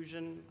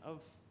confusion of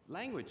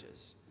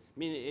languages? I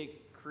mean,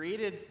 it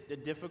created a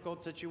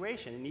difficult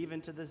situation, and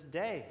even to this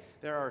day,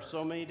 there are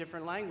so many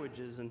different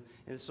languages, and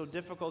it's so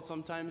difficult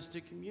sometimes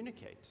to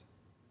communicate.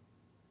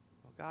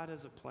 God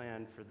has a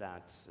plan for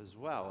that as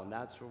well, and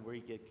that's where we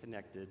get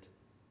connected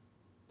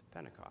to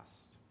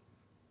Pentecost.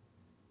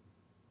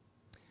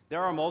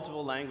 There are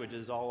multiple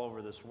languages all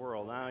over this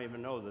world. I don't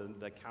even know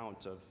the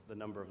count of the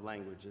number of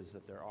languages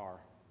that there are.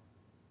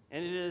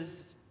 And it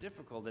is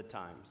difficult at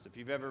times. If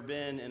you've ever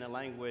been in a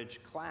language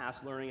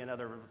class learning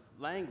another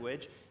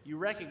language, you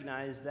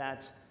recognize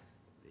that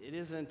it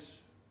isn't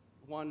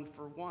one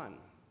for one.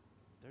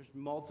 There's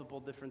multiple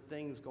different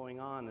things going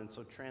on, and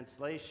so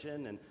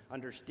translation and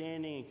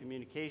understanding and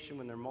communication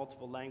when there are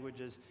multiple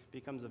languages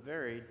becomes a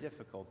very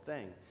difficult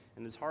thing.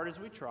 And as hard as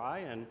we try,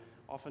 and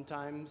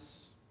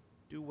oftentimes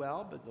do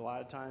well, but a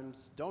lot of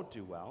times don't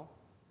do well,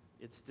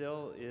 it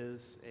still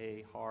is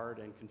a hard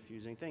and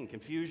confusing thing.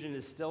 Confusion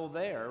is still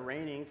there,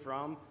 reigning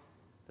from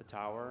the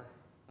Tower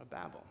of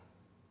Babel.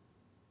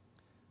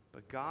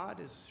 But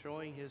God is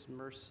showing his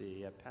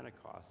mercy at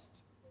Pentecost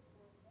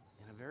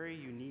in a very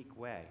unique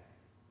way.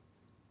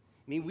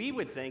 I mean, we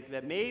would think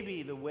that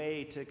maybe the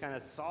way to kind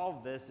of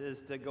solve this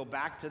is to go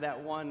back to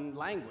that one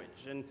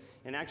language. And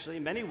actually,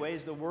 in many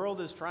ways, the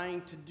world is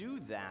trying to do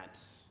that.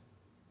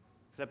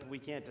 Except we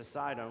can't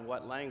decide on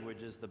what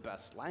language is the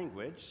best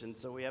language, and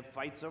so we have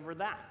fights over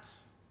that.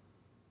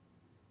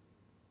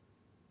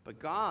 But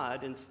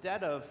God,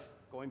 instead of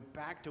going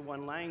back to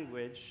one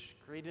language,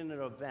 created an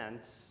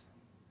event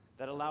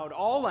that allowed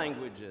all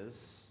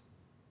languages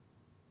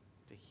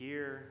to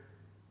hear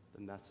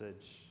the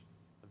message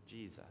of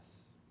Jesus.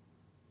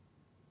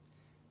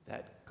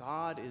 That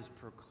God is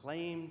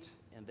proclaimed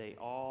and they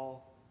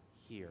all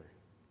hear.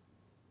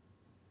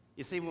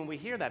 You see, when we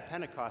hear that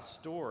Pentecost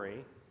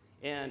story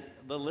and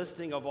the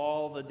listing of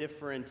all the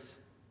different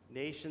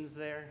nations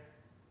there,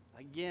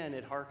 again,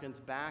 it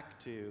harkens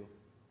back to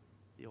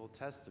the Old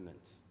Testament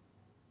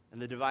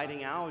and the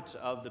dividing out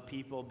of the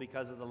people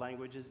because of the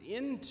languages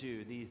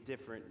into these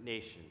different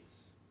nations.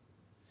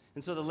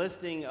 And so the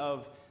listing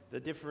of the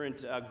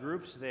different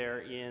groups there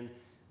in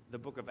the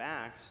book of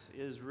Acts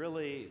is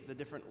really the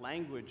different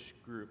language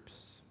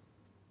groups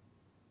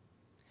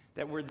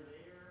that were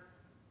there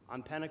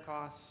on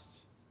Pentecost,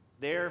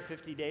 there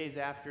 50 days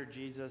after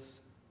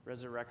Jesus'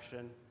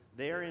 resurrection,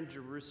 there in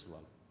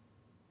Jerusalem.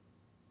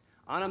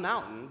 On a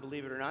mountain,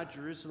 believe it or not,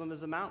 Jerusalem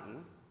is a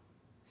mountain,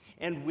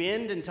 and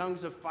wind and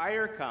tongues of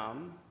fire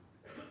come,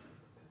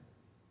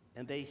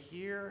 and they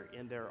hear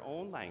in their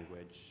own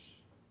language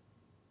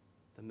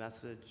the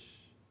message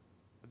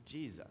of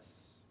Jesus.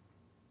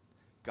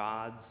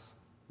 God's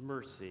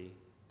mercy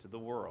to the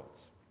world.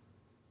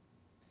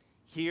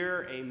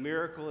 Here, a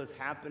miracle is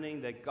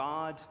happening that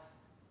God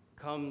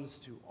comes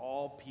to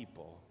all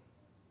people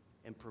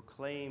and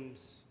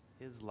proclaims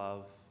his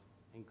love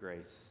and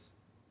grace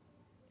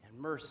and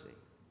mercy.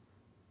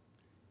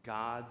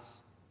 God's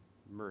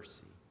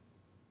mercy.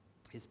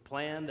 His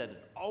plan that had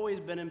always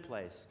been in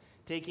place,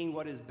 taking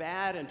what is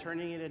bad and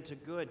turning it into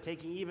good,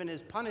 taking even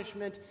his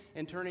punishment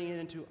and turning it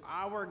into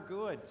our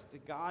good,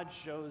 that God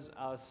shows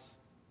us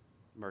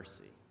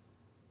mercy.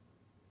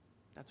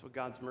 That's what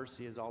God's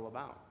mercy is all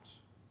about.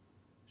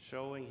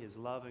 Showing his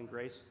love and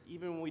grace,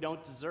 even when we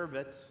don't deserve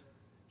it,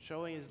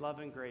 showing his love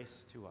and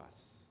grace to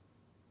us.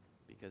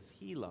 Because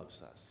he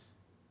loves us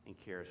and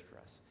cares for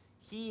us.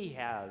 He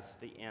has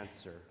the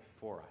answer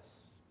for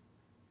us.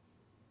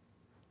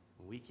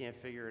 When we can't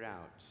figure it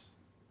out,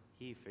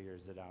 he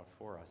figures it out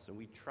for us, and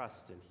we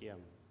trust in him.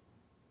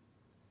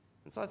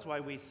 And so that's why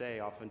we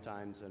say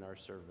oftentimes in our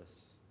service,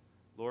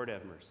 Lord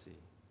have mercy,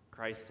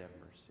 Christ have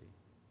mercy,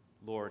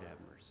 Lord have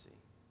mercy.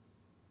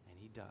 And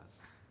he does.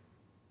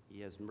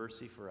 He has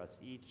mercy for us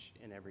each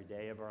and every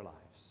day of our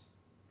lives.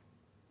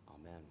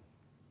 Amen.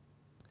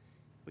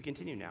 We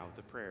continue now with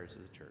the prayers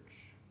of the church.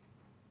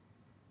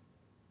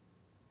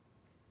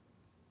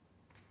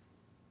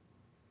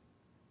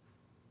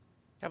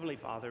 Heavenly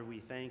Father, we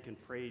thank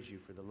and praise you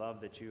for the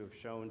love that you have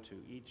shown to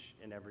each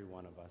and every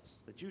one of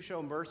us, that you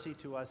show mercy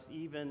to us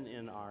even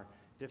in our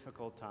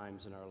difficult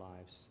times in our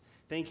lives.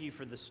 Thank you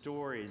for the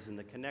stories and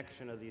the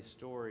connection of these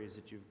stories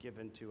that you've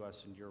given to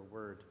us in your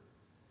word.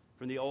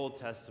 From the Old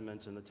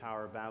Testament and the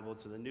Tower of Babel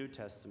to the New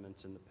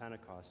Testament and the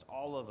Pentecost,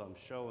 all of them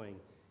showing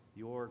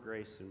your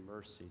grace and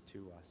mercy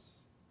to us.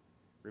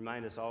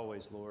 Remind us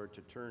always, Lord,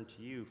 to turn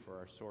to you for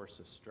our source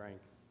of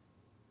strength.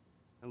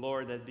 And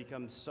Lord, that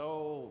becomes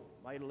so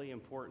vitally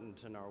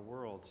important in our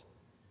world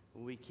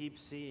when we keep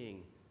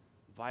seeing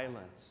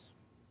violence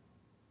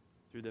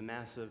through the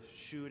massive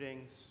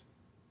shootings,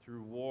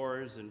 through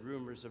wars and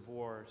rumors of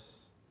wars,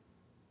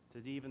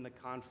 to even the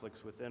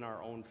conflicts within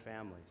our own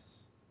families.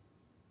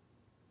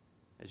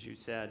 As you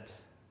said,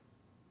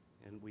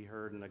 and we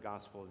heard in the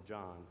Gospel of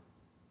John,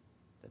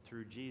 that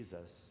through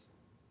Jesus,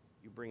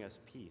 you bring us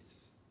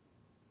peace.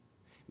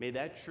 May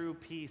that true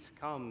peace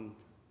come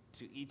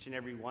to each and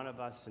every one of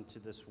us and to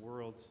this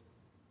world,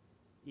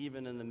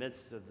 even in the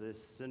midst of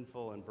this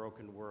sinful and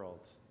broken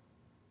world.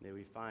 May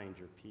we find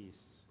your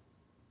peace.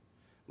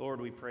 Lord,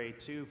 we pray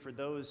too for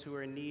those who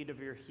are in need of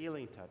your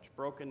healing touch,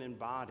 broken in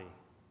body.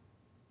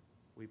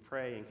 We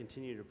pray and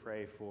continue to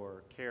pray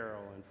for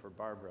Carol and for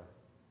Barbara,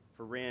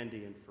 for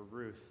Randy and for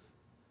Ruth,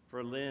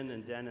 for Lynn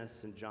and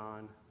Dennis and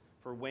John,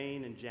 for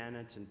Wayne and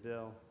Janet and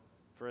Bill,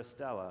 for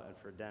Estella and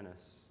for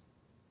Dennis.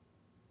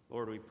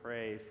 Lord, we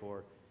pray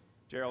for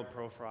Gerald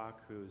Profrock,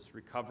 who's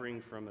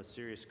recovering from a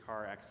serious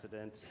car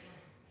accident,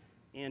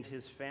 and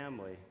his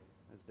family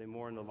as they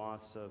mourn the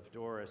loss of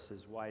Doris,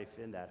 his wife,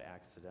 in that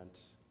accident.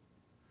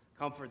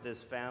 Comfort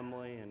this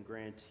family and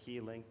grant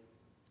healing.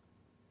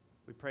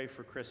 We pray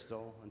for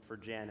Crystal and for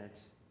Janet,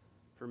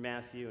 for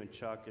Matthew and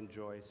Chuck and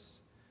Joyce,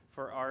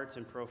 for Art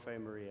and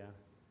Profe Maria,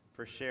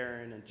 for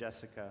Sharon and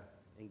Jessica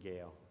and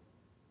Gail.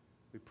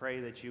 We pray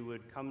that you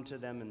would come to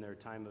them in their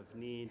time of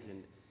need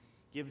and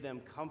give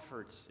them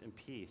comfort and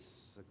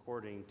peace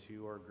according to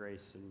your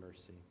grace and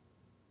mercy.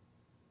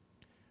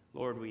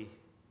 Lord, we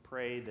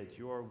pray that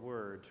your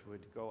word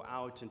would go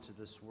out into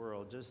this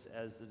world, just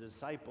as the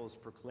disciples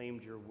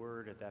proclaimed your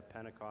word at that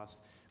Pentecost.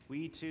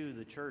 We too,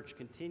 the church,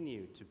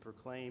 continue to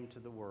proclaim to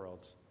the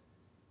world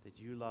that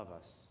you love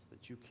us,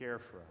 that you care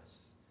for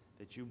us,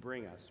 that you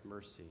bring us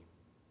mercy.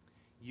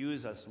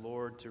 Use us,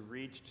 Lord, to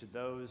reach to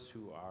those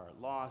who are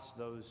lost,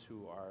 those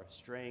who are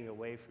straying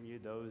away from you,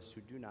 those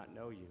who do not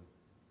know you,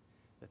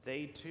 that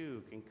they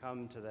too can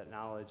come to that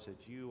knowledge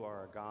that you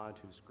are a God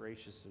who's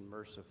gracious and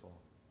merciful,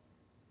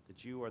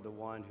 that you are the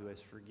one who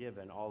has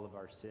forgiven all of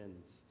our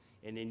sins,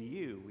 and in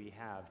you we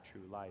have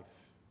true life.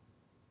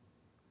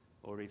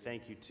 Lord, we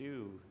thank you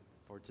too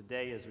for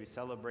today as we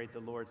celebrate the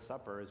Lord's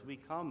Supper, as we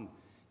come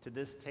to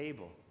this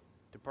table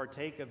to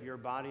partake of your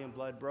body and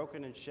blood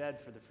broken and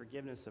shed for the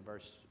forgiveness of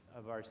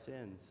our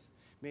sins.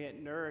 May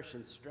it nourish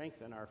and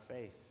strengthen our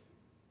faith.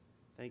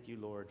 Thank you,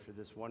 Lord, for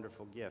this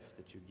wonderful gift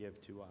that you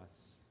give to us.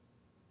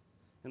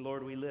 And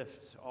Lord, we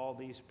lift all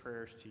these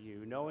prayers to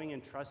you, knowing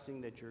and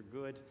trusting that your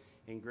good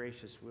and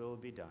gracious will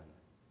be done.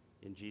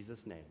 In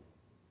Jesus' name,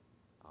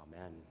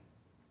 amen.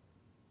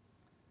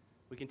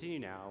 We continue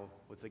now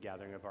with the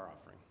gathering of our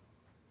offering.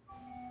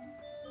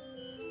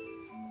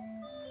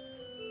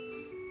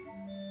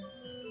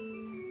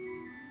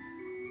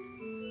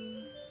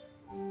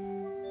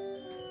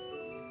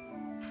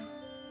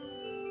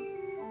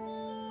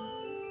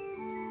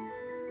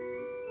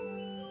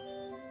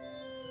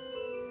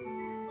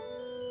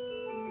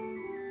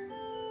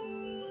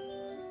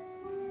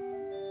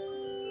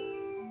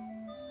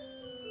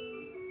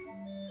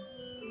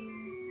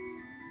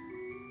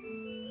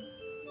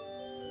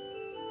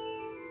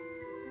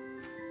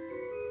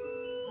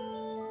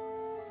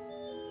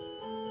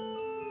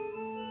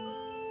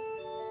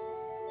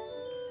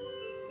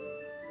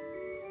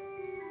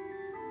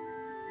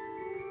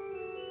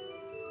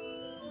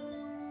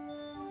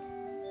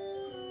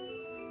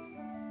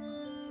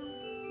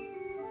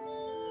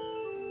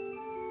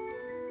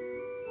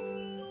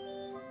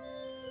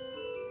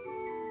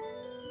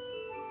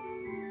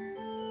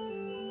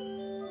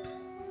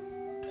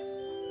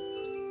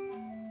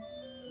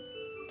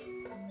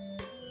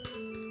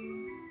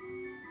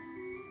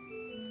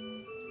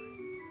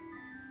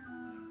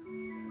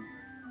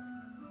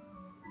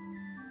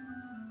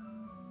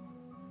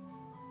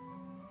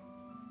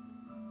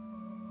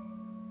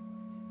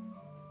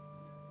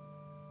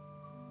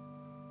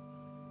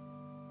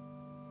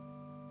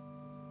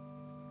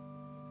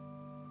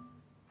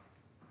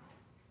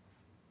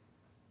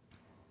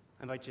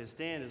 I invite you to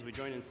stand as we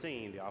join in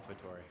singing the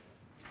offertory.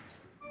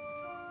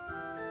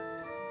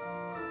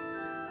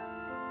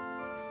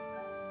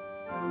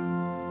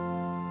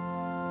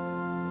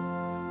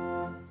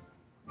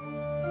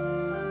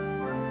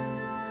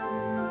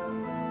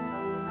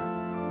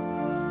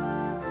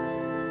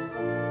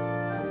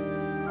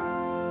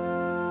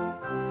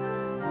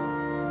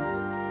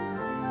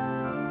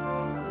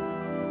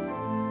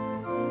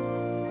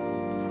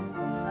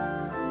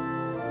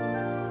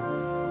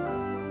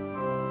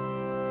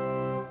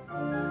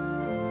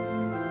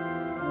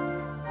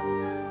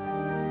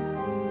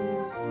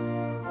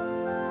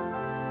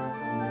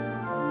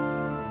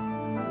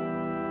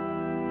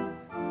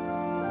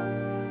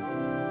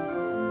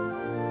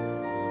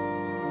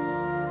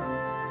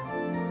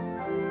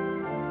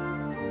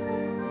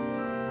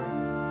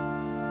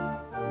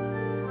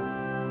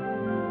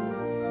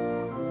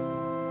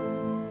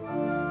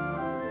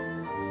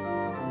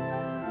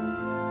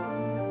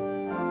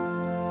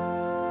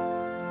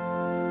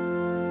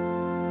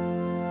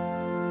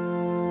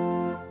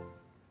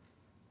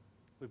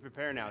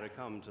 prepare now to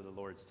come to the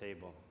Lord's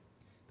table.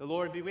 The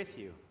Lord be with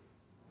you.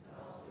 And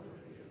also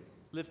with you.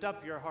 Lift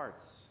up your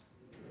hearts.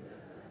 We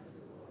lift them to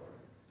the Lord.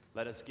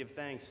 Let us give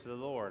thanks to the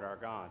Lord our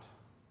God.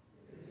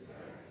 It is right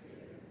to give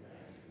him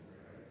thanks and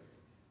praise.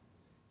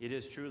 It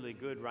is truly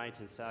good, right,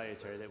 and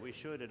salutary that we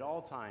should at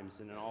all times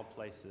and in all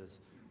places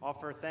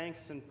offer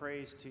thanks and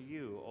praise to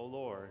you, O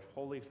Lord,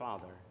 Holy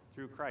Father,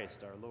 through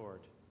Christ our Lord.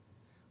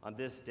 On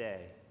this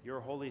day, your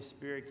Holy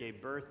Spirit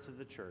gave birth to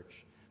the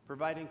church,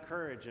 providing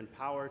courage and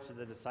power to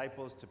the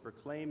disciples to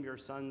proclaim your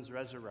Son's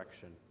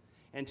resurrection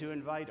and to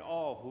invite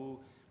all who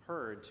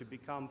heard to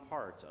become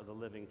part of the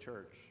living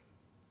church.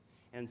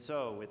 And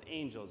so, with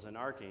angels and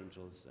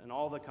archangels and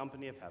all the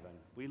company of heaven,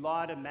 we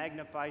laud and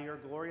magnify your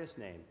glorious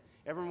name,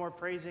 evermore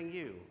praising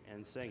you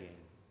and singing.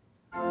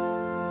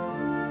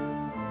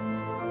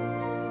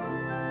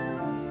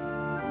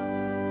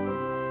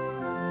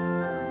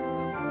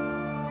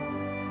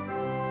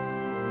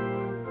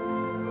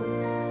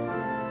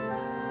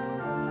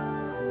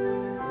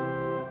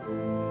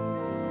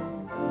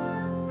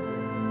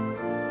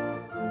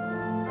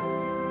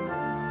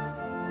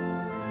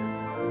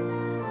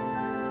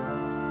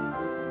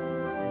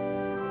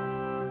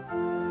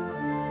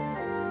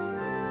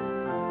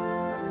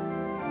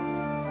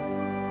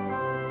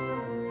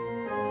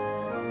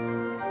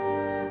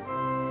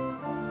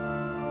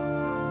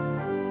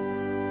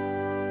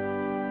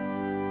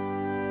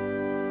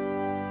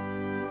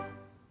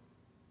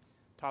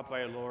 Taught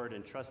by our Lord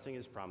and trusting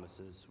his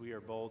promises, we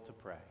are bold to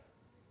pray.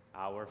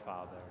 Our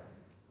Father,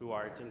 who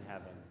art in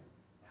heaven,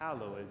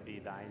 hallowed be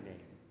thy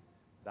name.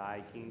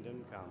 Thy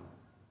kingdom come,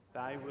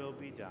 thy will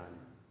be done,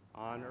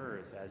 on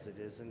earth as it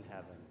is in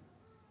heaven.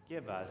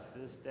 Give us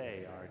this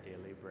day our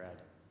daily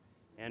bread,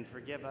 and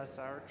forgive us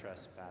our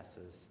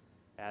trespasses,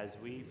 as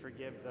we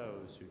forgive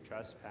those who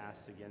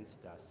trespass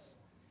against us.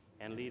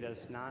 And lead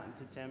us not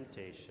into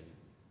temptation,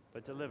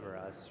 but deliver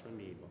us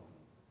from evil.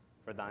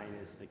 For thine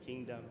is the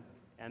kingdom,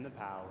 and the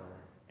power,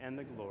 and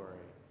the glory,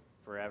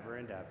 forever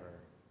and ever.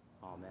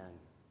 Amen.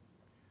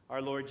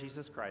 Our Lord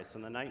Jesus Christ,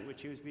 on the night in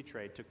which he was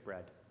betrayed, took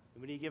bread.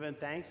 And when he had given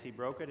thanks, he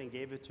broke it and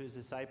gave it to his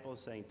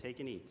disciples, saying, "Take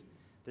and eat.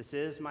 This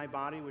is my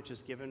body, which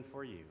is given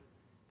for you.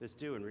 This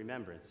do in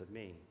remembrance of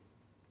me."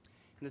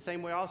 In the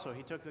same way also,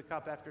 he took the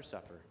cup after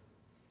supper.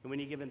 And when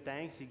he had given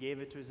thanks, he gave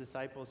it to his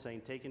disciples,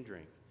 saying, "Take and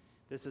drink.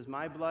 This is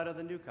my blood of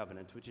the new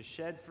covenant, which is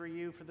shed for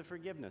you for the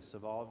forgiveness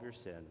of all of your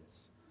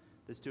sins.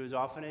 This do as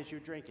often as you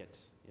drink it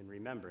in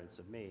remembrance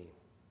of me."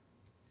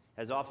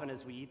 As often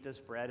as we eat this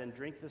bread and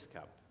drink this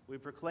cup, we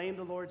proclaim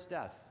the Lord's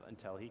death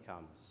until he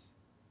comes.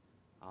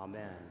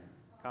 Amen.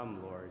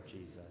 Come, Lord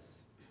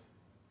Jesus.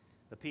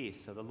 The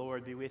peace of the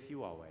Lord be with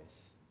you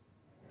always.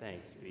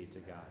 Thanks be to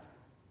God.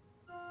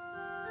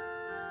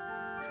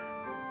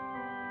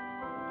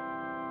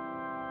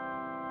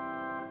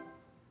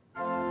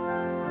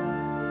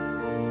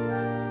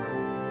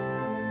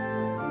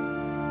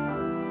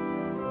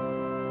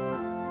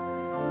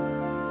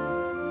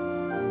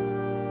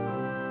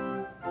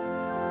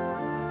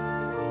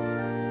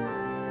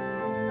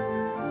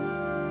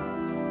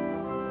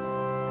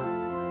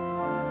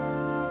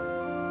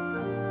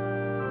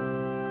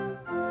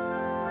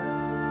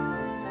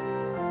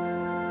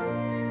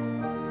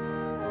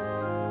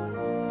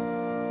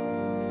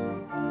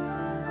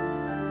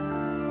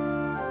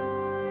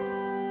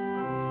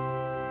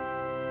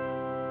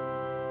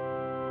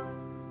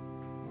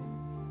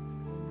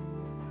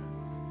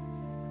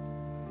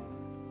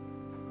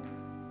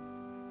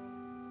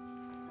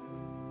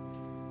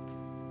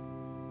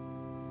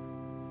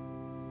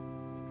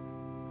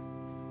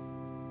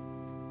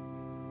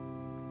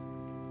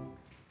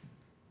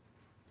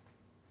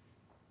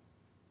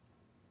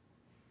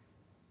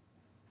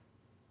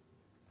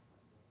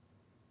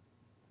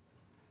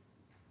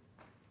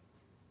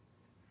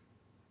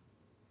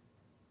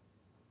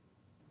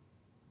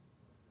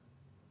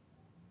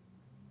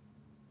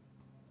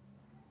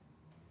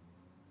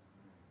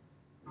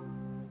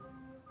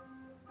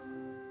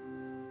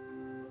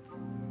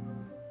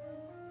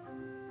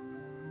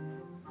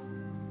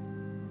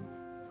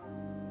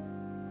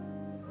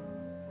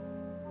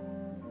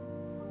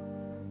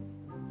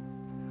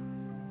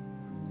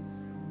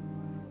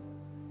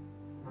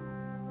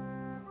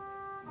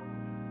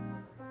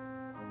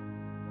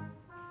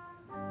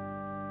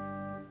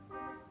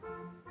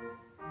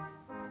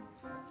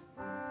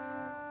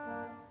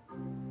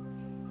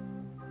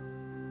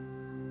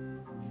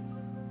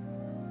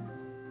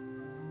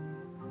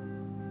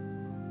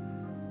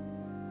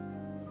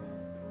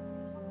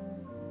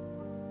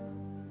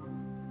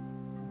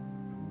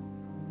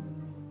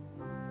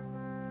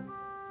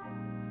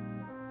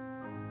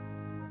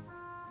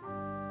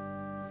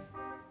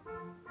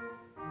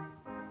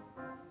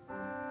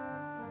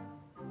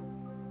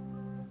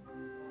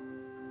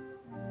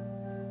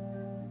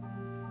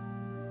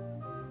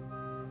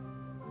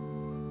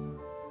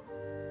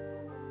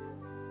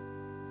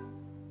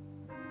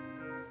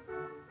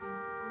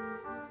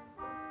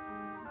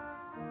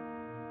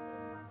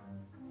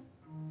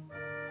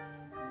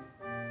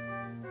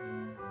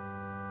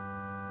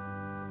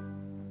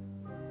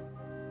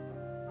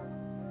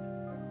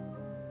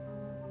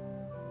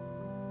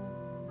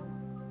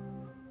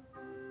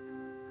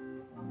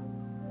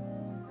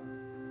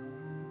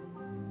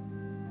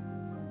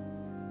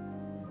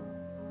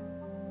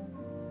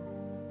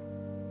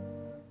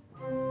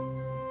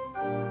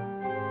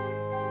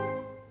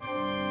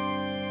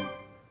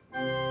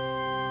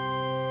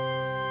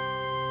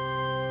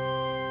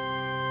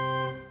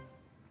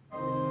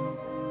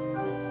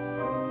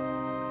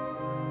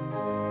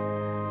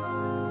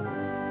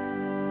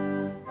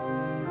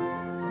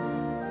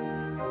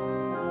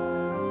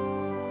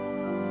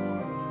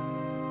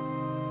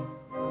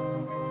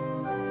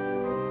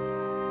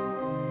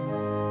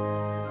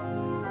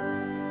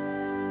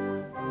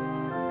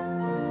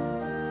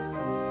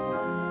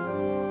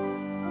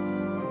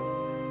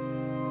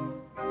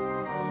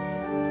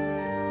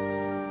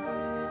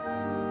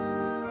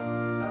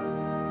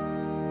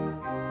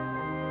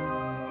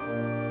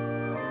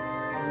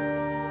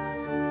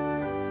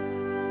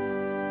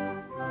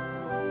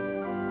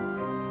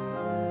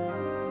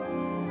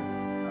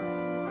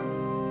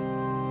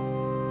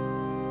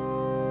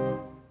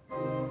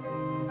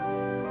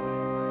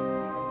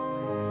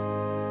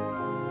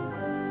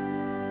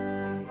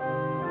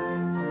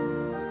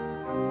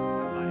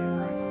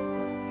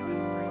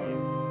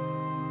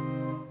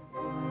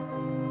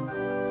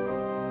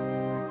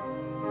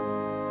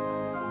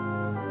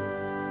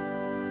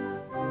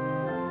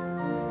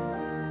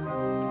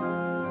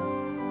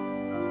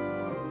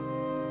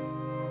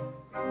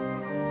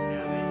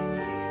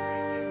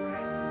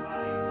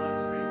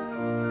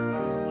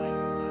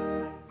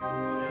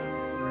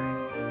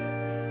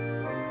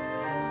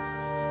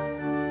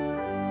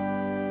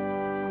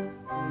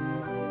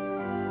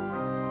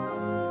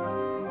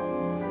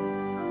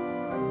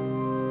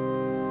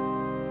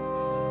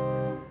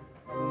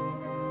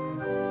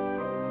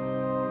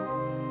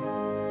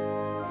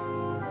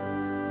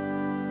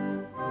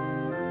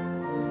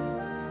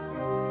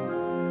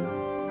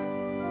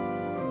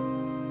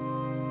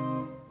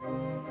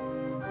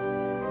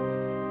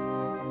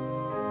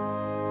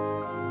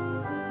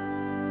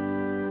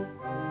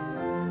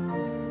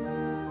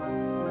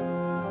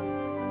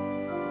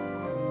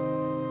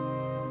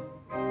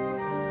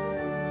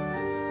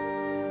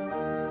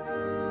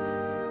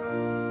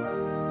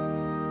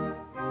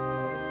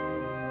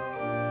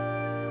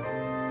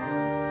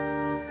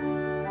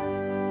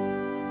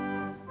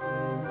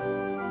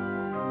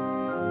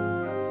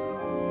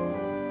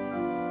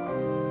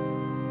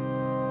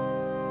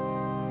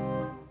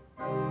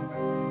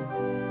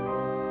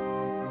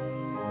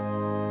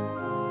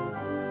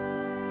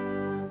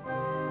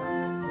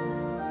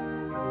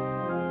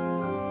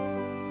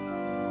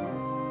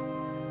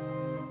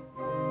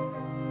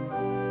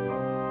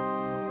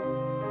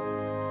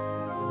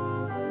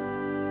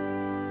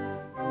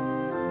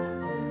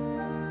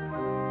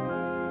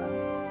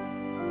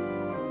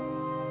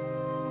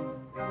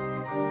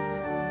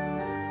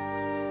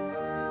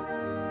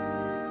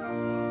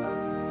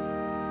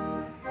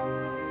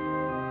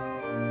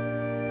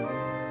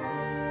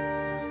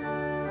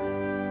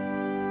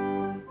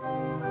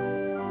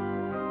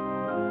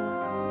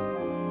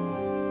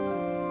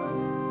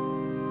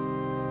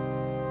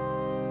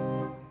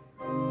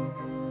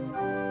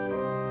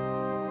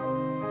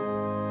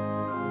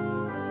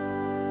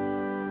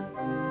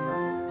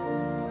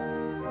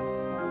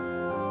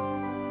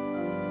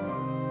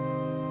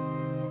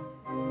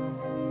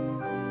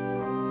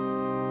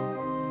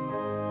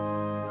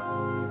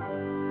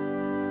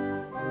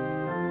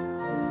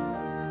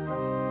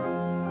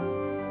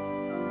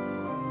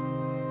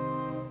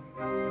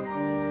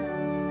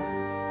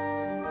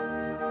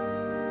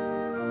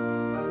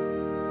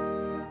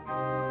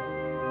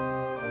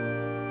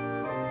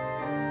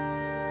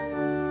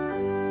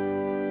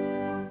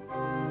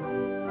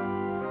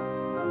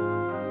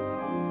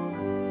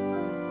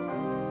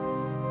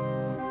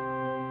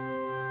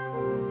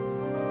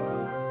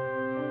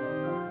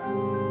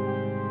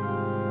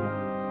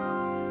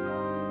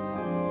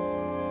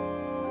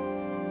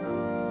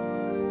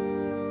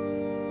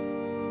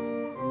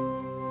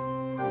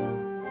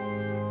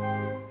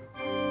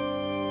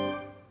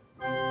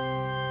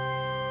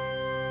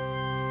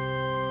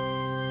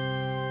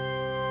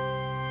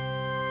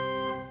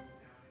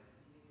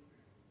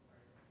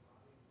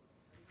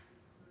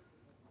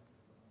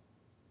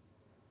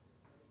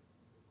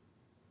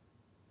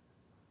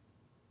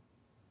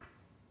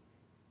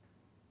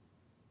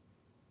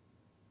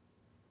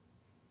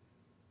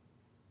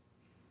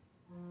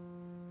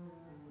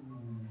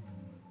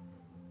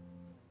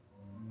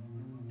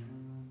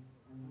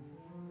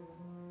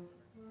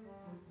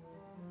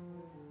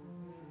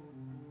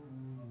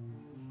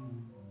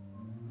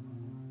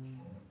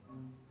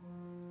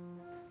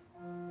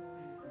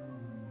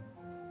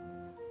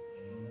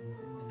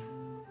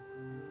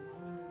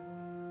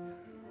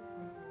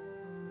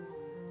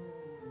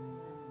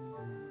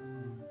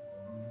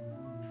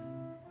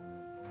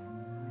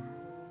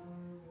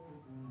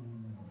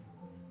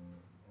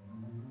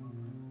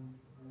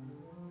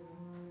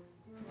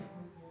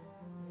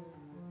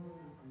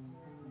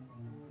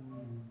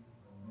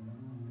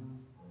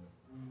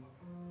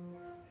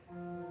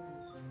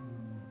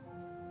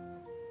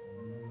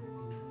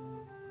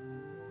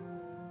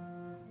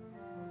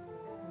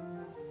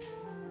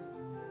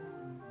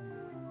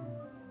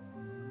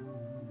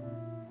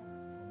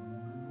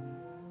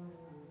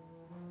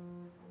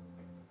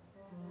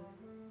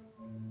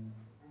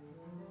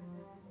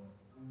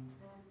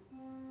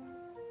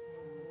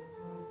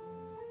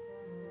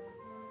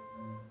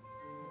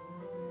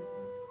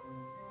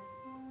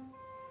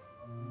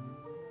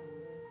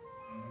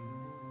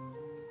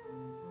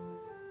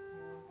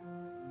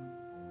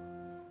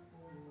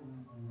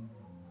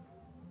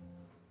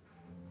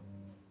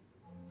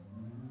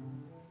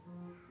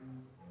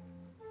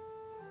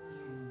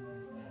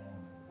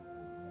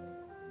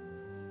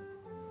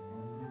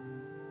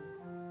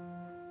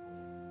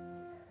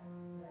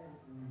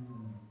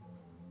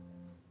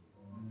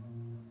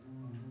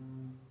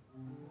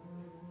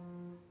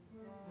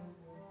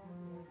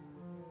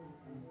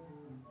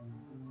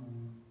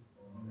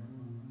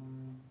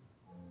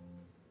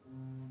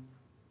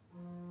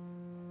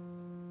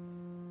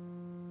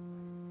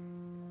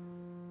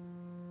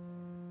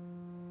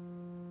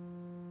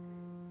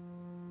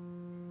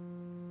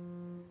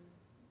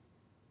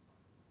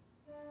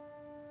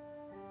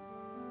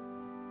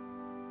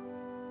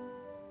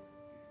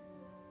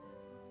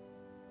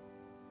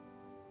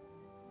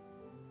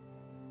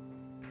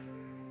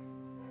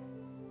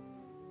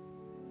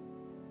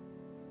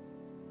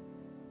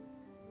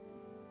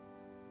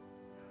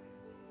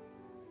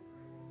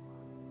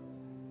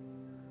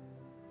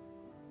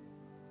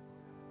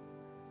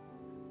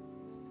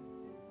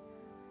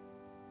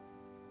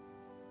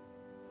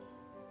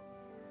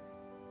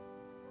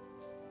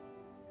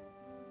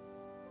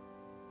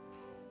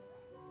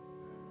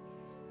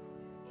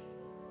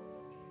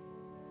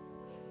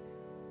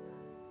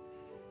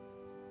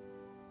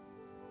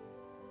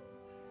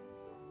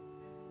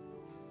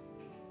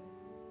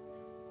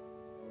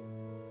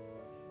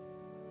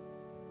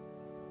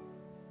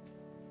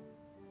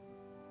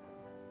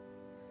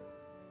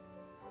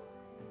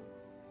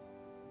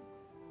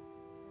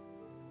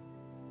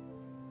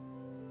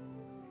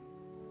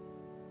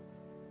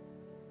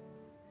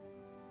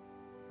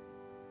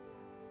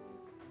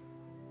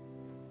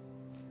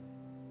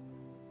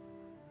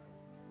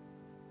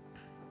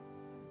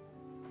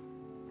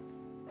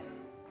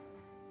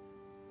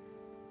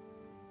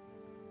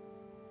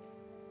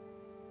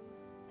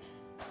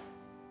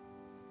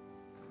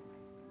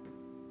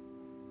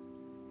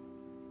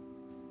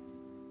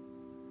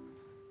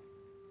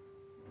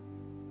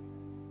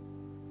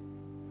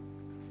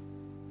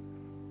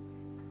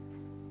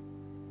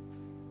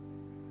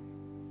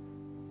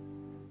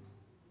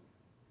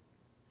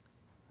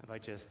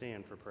 invite you to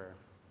stand for prayer.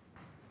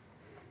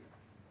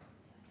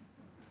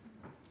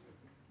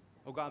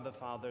 O God the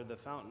Father, the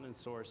fountain and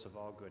source of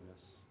all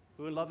goodness,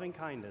 who in loving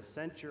kindness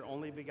sent your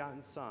only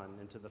begotten Son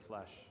into the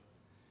flesh,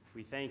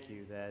 we thank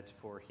you that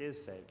for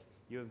his sake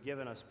you have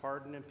given us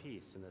pardon and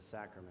peace in the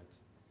sacrament.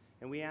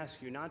 And we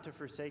ask you not to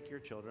forsake your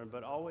children,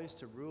 but always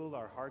to rule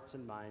our hearts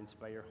and minds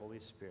by your Holy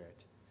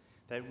Spirit,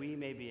 that we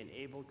may be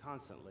enabled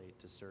constantly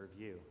to serve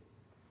you.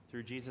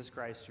 Through Jesus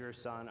Christ, your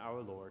Son,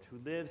 our Lord, who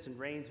lives and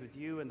reigns with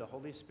you in the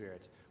Holy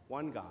Spirit,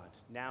 one God,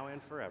 now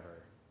and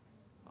forever.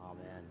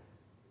 Amen.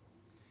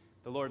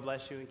 The Lord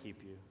bless you and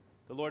keep you.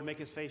 The Lord make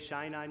his face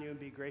shine on you and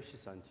be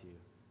gracious unto you.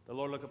 The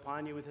Lord look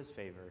upon you with his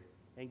favor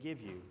and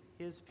give you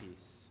his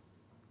peace.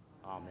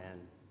 Amen.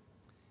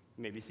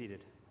 You may be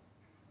seated.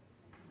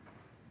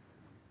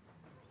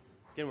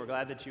 Again, we're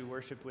glad that you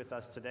worship with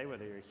us today,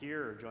 whether you're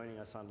here or joining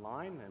us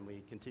online, and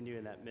we continue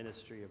in that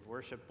ministry of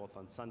worship both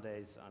on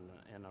Sundays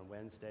and on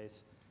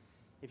Wednesdays.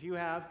 If you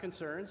have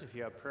concerns, if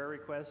you have prayer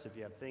requests, if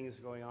you have things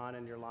going on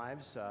in your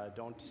lives,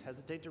 don't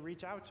hesitate to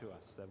reach out to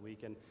us, that we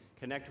can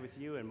connect with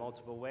you in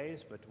multiple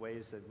ways, but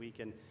ways that we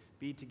can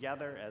be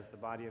together as the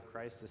body of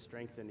Christ to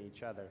strengthen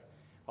each other.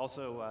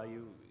 Also,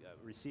 you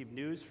receive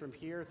news from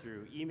here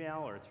through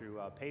email or through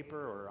paper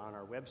or on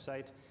our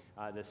website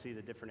to see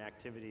the different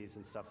activities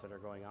and stuff that are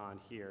going on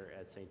here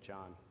at St.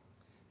 John.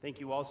 Thank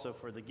you also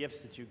for the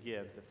gifts that you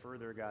give to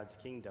further God's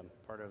kingdom.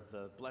 Part of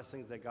the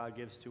blessings that God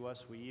gives to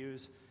us, we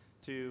use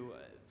to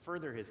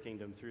further his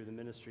kingdom through the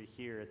ministry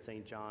here at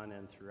St. John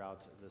and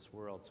throughout this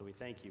world. So we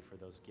thank you for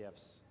those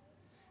gifts.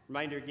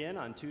 Reminder again,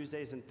 on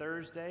Tuesdays and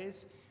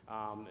Thursdays,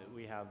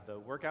 we have the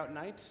workout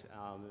night,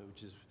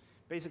 which is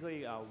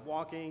basically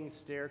walking,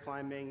 stair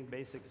climbing,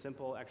 basic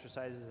simple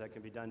exercises that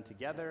can be done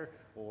together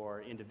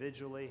or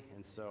individually.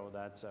 And so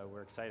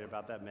we're excited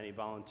about that. Many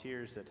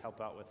volunteers that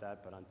help out with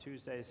that, but on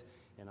Tuesdays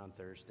and on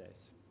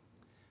Thursdays.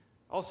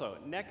 Also,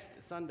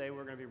 next Sunday,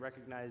 we're going to be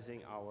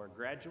recognizing our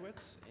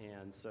graduates.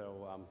 And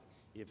so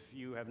if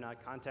you have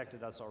not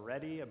contacted us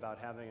already about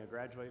having a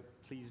graduate,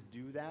 please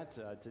do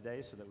that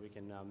today so that we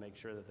can make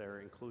sure that they're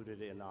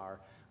included in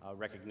our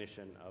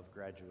recognition of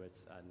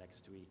graduates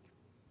next week.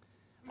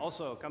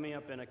 Also, coming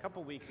up in a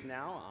couple weeks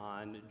now,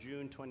 on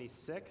June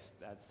 26th,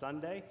 that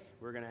Sunday,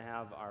 we're going to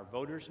have our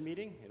voters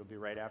meeting. It'll be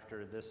right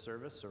after this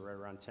service, so right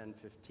around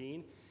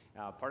 10:15.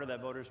 Part of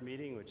that voters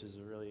meeting, which is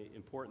a really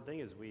important thing,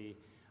 is we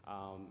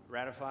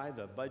ratify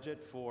the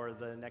budget for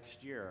the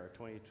next year,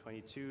 our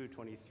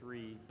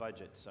 2022-23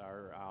 budgets.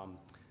 Our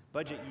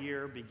budget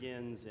year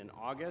begins in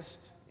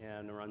August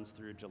and runs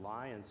through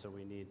July, and so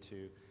we need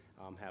to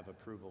have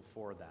approval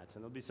for that.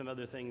 And there'll be some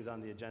other things on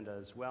the agenda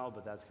as well,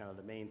 but that's kind of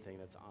the main thing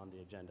that's on the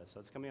agenda.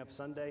 So it's coming up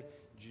Sunday,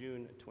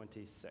 June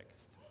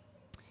 26th.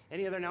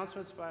 Any other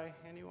announcements by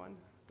anyone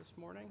this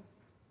morning?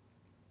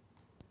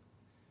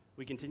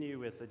 We continue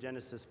with the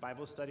Genesis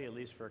Bible study at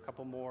least for a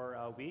couple more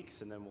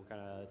weeks, and then we'll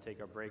kind of take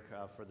a break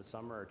for the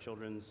summer. Our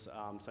children's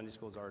Sunday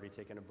school has already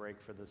taken a break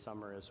for the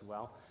summer as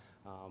well,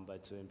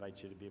 but to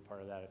invite you to be a part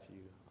of that if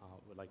you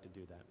would like to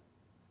do that.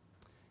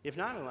 If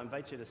not, I'll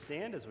invite you to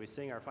stand as we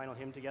sing our final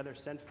hymn together,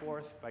 Sent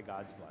Forth by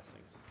God's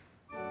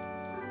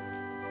Blessings.